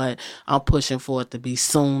 2, but I'm pushing for it to be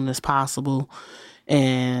soon as possible.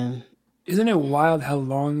 And isn't it wild how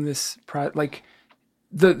long this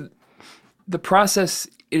the process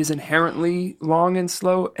is inherently long and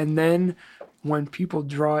slow, and then when people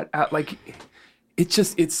draw it out, like it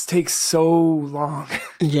takes so long.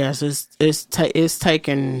 Yes, it's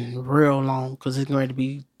taking real long because it's going to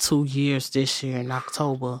be 2 years this year in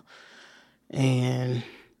October, and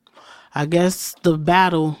I guess the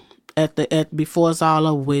battle at before it's all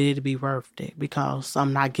over with, it'll be worth it because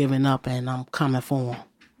I'm not giving up and I'm coming for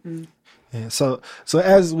him. Yeah. So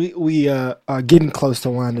as we are getting close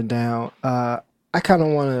to winding down, I kind of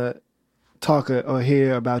want to talk or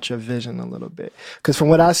hear about your vision a little bit, because from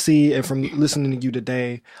what I see and from listening to you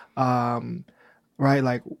today, right,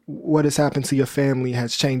 like what has happened to your family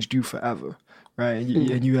has changed you forever, right?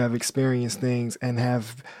 And you have experienced things and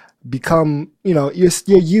have become, you're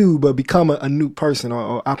you, but become a new person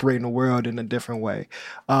or operate in the world in a different way.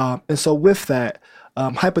 And so with that,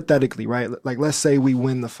 hypothetically, right, like let's say we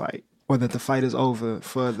win the fight, or that the fight is over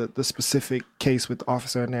for the specific case with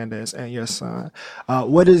Officer Hernandez and your son.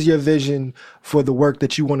 What is your vision for the work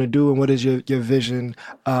that you want to do, and what is your vision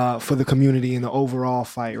for the community in the overall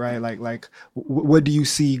fight, right? Like what do you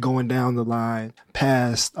see going down the line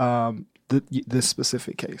past this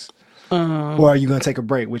specific case? Or are you going to take a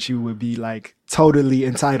break, which you would be like totally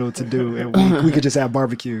entitled to do, and we could just have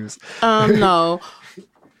barbecues? No.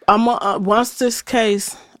 Once this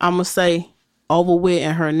case, I'm going to say, over with,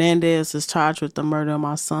 and Hernandez is charged with the murder of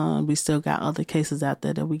my son, we still got other cases out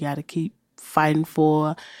there that we got to keep fighting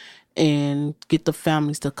for and get the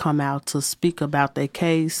families to come out to speak about their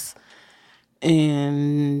case.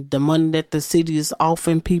 And the money that the city is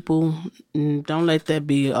offering people, don't let that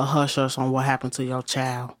be a hush-hush on what happened to your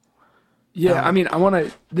child. Yeah, I mean,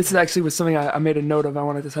 this is actually was something I made a note of I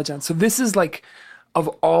wanted to touch on. So this is like, of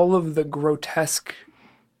all of the grotesque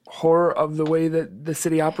horror of the way that the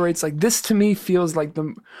city operates, like this to me feels like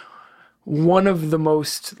one of the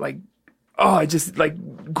most like, just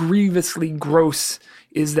like grievously gross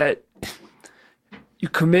is that you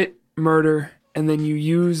commit murder and then you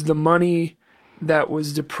use the money that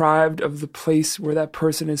was deprived of the place where that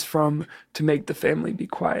person is from to make the family be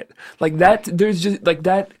quiet. Like that, there's just like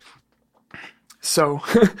that. So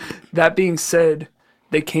that being said,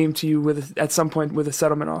 they came to you at some point with a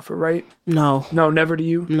settlement offer, right? No, never to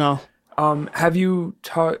you? No. Have you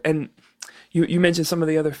talked, and you mentioned some of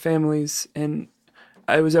the other families, and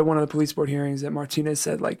I was at one of the police board hearings that Martinez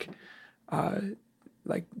said like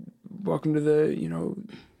welcome to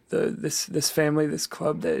this family, this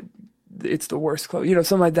club that it's the worst club,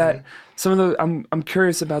 something like that. Mm-hmm. Some of the, I'm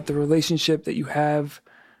curious about the relationship that you have,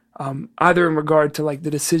 either in regard to like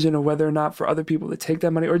the decision of whether or not for other people to take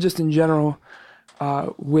that money, or just in general,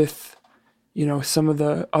 with, some of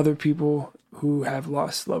the other people who have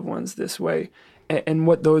lost loved ones this way, and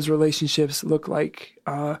what those relationships look like,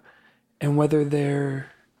 and whether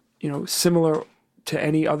they're, similar to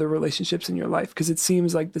any other relationships in your life. Because it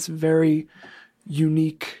seems like this very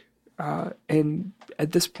unique, and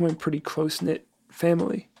at this point, pretty close-knit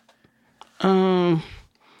family. Well,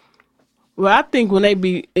 I think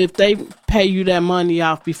if they pay you that money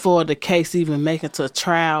off before the case even make it to a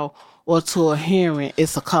trial or to a hearing,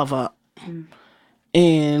 it's a cover-up. Mm.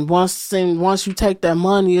 And once you take that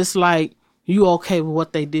money, it's like you okay with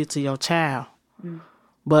what they did to your child. Mm.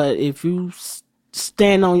 But if you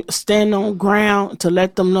stand on ground to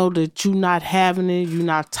let them know that you're not having it, you're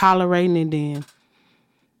not tolerating it, then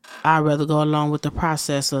I'd rather go along with the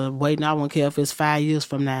process of waiting. I won't care if it's 5 years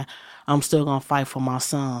from now. I'm still going to fight for my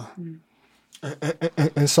son. Mm.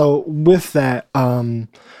 And so with that,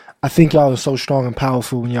 I think y'all are so strong and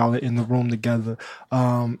powerful when y'all are in the room together.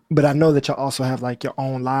 But I know that y'all also have like your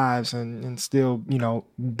own lives and still,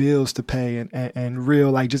 bills to pay and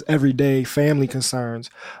real, like just everyday family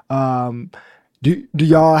concerns. Do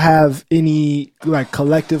y'all have any like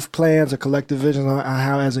collective plans or collective visions on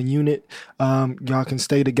how as a unit y'all can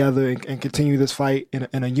stay together and continue this fight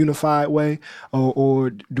in a unified way?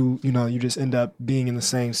 Or do, you just end up being in the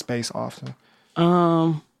same space often?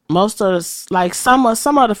 Most of some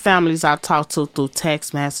of the families I talk to through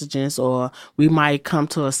text messages, or we might come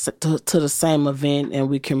to the same event and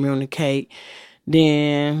we communicate.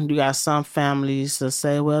 Then you got some families that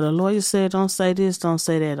say, well, the lawyer said don't say this, don't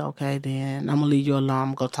say that. Okay, then I'm gonna leave you alone. I'm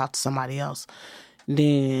gonna go talk to somebody else.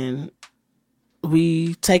 Then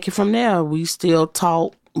we take it from there. We still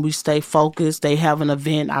talk. We stay focused. They have an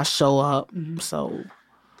event, I show up. Mm-hmm. So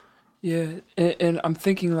yeah, and I'm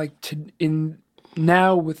thinking like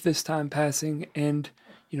now with this time passing, and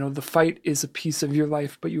the fight is a piece of your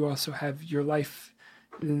life, but you also have your life,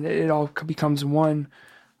 and it all becomes one.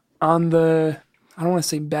 On the, I don't want to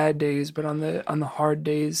say bad days, but on the hard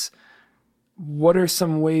days, what are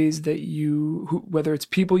some ways that whether it's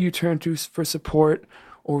people you turn to for support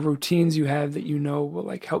or routines you have that will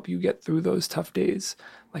like help you get through those tough days?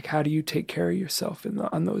 Like, how do you take care of yourself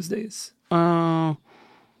on those days?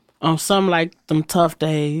 On some like them tough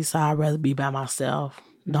days, I'd rather be by myself.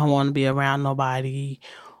 Don't want to be around nobody,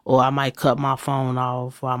 or I might cut my phone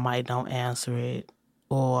off, or I might don't answer it,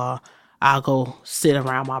 or I'll go sit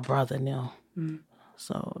around my brother now. Mm.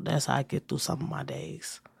 So that's how I get through some of my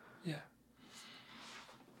days. Yeah.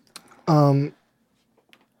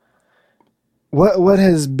 What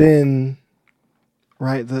has been,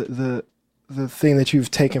 right, the thing that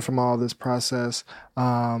you've taken from all this process,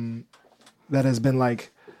 that has been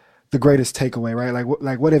like the greatest takeaway, right?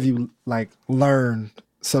 Like what have you like learned,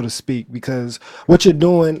 so to speak? Because what you're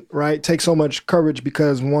doing, right, takes so much courage,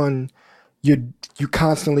 because one, you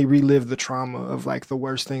constantly relive the trauma of like the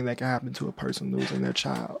worst thing that can happen to a person losing their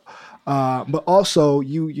child. But also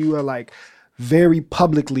you are like very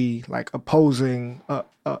publicly like opposing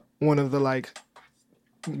one of the like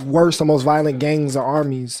worst or most violent gangs or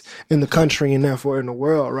armies in the country and therefore in the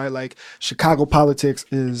world, right? Like Chicago politics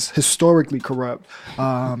is historically corrupt,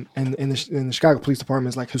 and the Chicago Police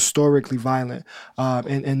Department is like historically violent,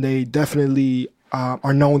 and they definitely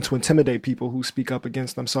are known to intimidate people who speak up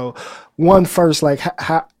against them. So, one first, like,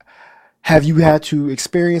 have you had to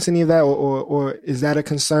experience any of that, or is that a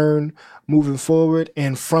concern moving forward?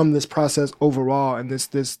 And from this process overall, and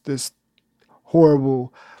this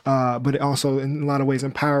horrible, but also in a lot of ways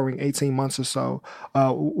empowering 18 months or so,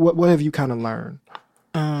 what have you kind of learned?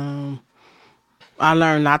 I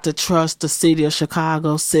learned not to trust the city of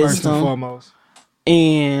Chicago system. First and foremost.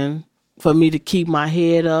 And for me to keep my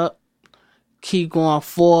head up, keep going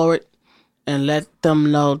forward, and let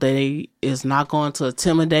them know they is not going to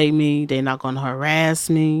intimidate me. They're not going to harass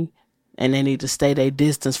me. And they need to stay their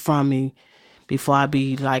distance from me before I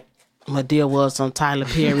be like Madea was on Tyler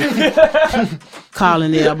Perry,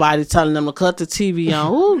 calling everybody, telling them to cut the TV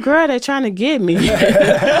on. Ooh, girl, they trying to get me.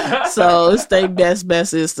 So it's their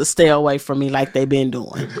best is to stay away from me like they been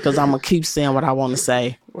doing, because I'm going to keep saying what I want to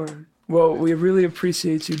say. Well, we really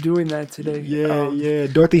appreciate you doing that today. Yeah.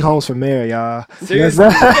 Dorothy Holmes for mayor, y'all. Seriously.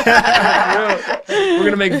 We're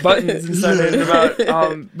going to make buttons and start hitting about.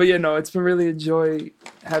 But yeah, no, it's been really a joy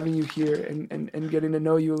having you here and getting to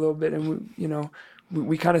know you a little bit. And,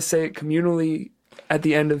 we kind of say it communally at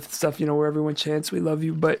the end of stuff, where everyone chants, we love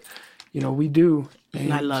you. But, we do.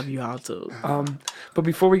 And I love you all too. But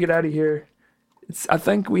before we get out of here, I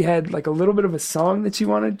think we had like a little bit of a song that you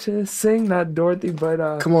wanted to sing, not Dorothy,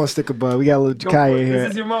 but come on, Sticker Bud. We got a little Jakaya here.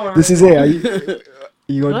 This is your moment. This is it. Are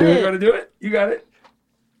you gonna do it? You gonna do it? You got it.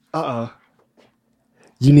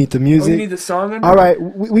 You need the music. Oh, you need the song under? All right,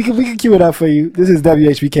 we can cue it up for you. This is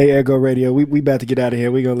WHBK Ergo Radio. We about to get out of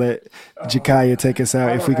here. We gonna let Jakaya take us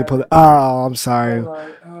out if we can pull it. Oh, I'm sorry.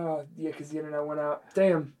 Oh, yeah, because the internet went out.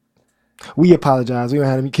 Damn. We apologize. We don't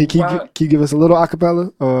have any. Can you give us a little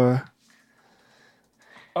acapella or?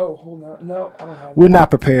 Oh, hold on. No, I don't have it. We're not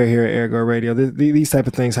prepared here at Ergo Radio. These type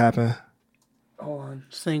of things happen. Hold on.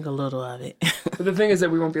 Sing a little of it. But the thing is that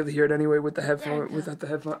we won't be able to hear it anyway with the headphone, without the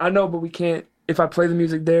headphone. I know, but we can't. If I play the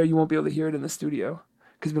music there, you won't be able to hear it in the studio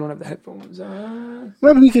because we don't have the headphones.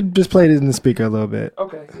 Maybe we could just play it in the speaker a little bit.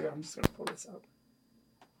 Okay, here, I'm just going to pull this out.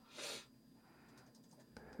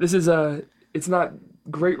 This is it's not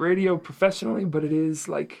great radio professionally, but it is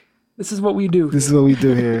like, this is what we do. This is what we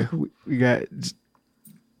do here. We got...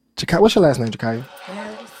 What's your last name, Jakaya?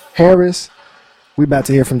 Harris. We about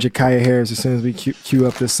to hear from Jakaya Harris as soon as we cue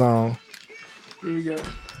up this song. Here you go.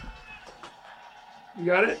 You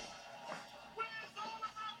got it?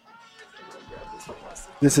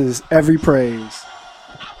 This is Every Praise.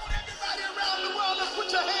 Everybody around the world, let's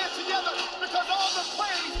put your hands together because all the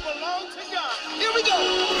praise belongs to God. Here we go.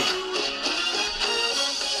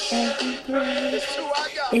 Every praise It's to our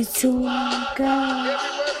God. is to our God.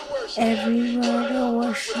 Every word of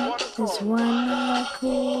worship. Every word of worship is one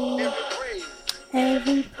accord.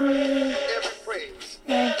 Every praise. Every Every praise, praise.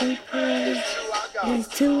 every praise To our God. is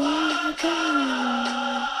to our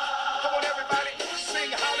God. Come on, everybody.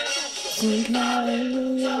 Sing hallelujah. Sing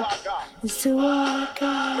hallelujah, To our God. it's to our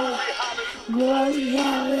God. Glory,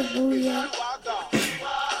 hallelujah. Glory, hallelujah, To our God.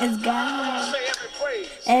 it's God. Say every praise.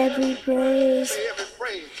 Every praise, Say every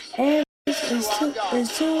praise. every is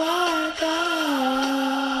to our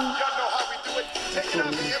God. Y'all know how we do it. Take it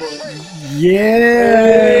out to every praise. Yeah!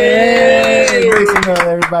 Make some noise,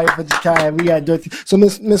 everybody, for Jakaya. We got Dorothy. So,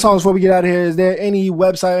 Miss Holmes, before we get out of here, is there any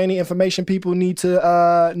website, any information people need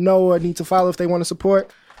to know or need to follow if they want to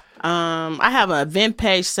support? I have an event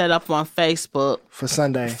page set up on Facebook For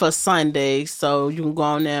Sunday. so you can go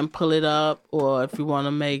on there and pull it up, or if you want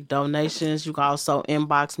to make donations, you can also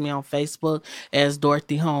inbox me on Facebook as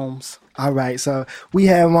Dorothy Holmes. All right, so we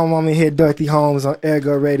have my woman here, Dorothy Holmes, on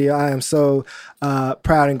Ergo Radio. I am so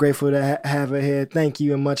proud and grateful to have her here. Thank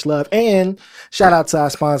you and much love. And shout out to our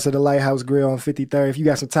sponsor, the Lighthouse Grill on 53rd. If you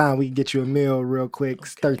got some time, we can get you a meal real quick.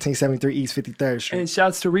 It's 1373 East 53rd Street. And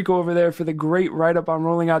shouts to Rico over there for the great write-up on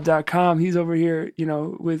rollingout.com. He's over here,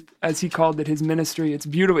 with, as he called it, his ministry. It's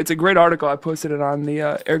beautiful. It's a great article. I posted it on the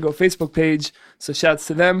Ergo Facebook page. So shouts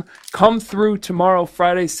to them. Come through tomorrow,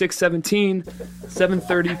 Friday, 6/17,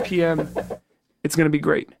 7:30 p.m. It's going to be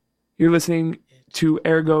great. You're listening to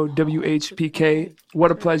Ergo WHPK. What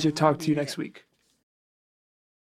a pleasure. Talk to you next week.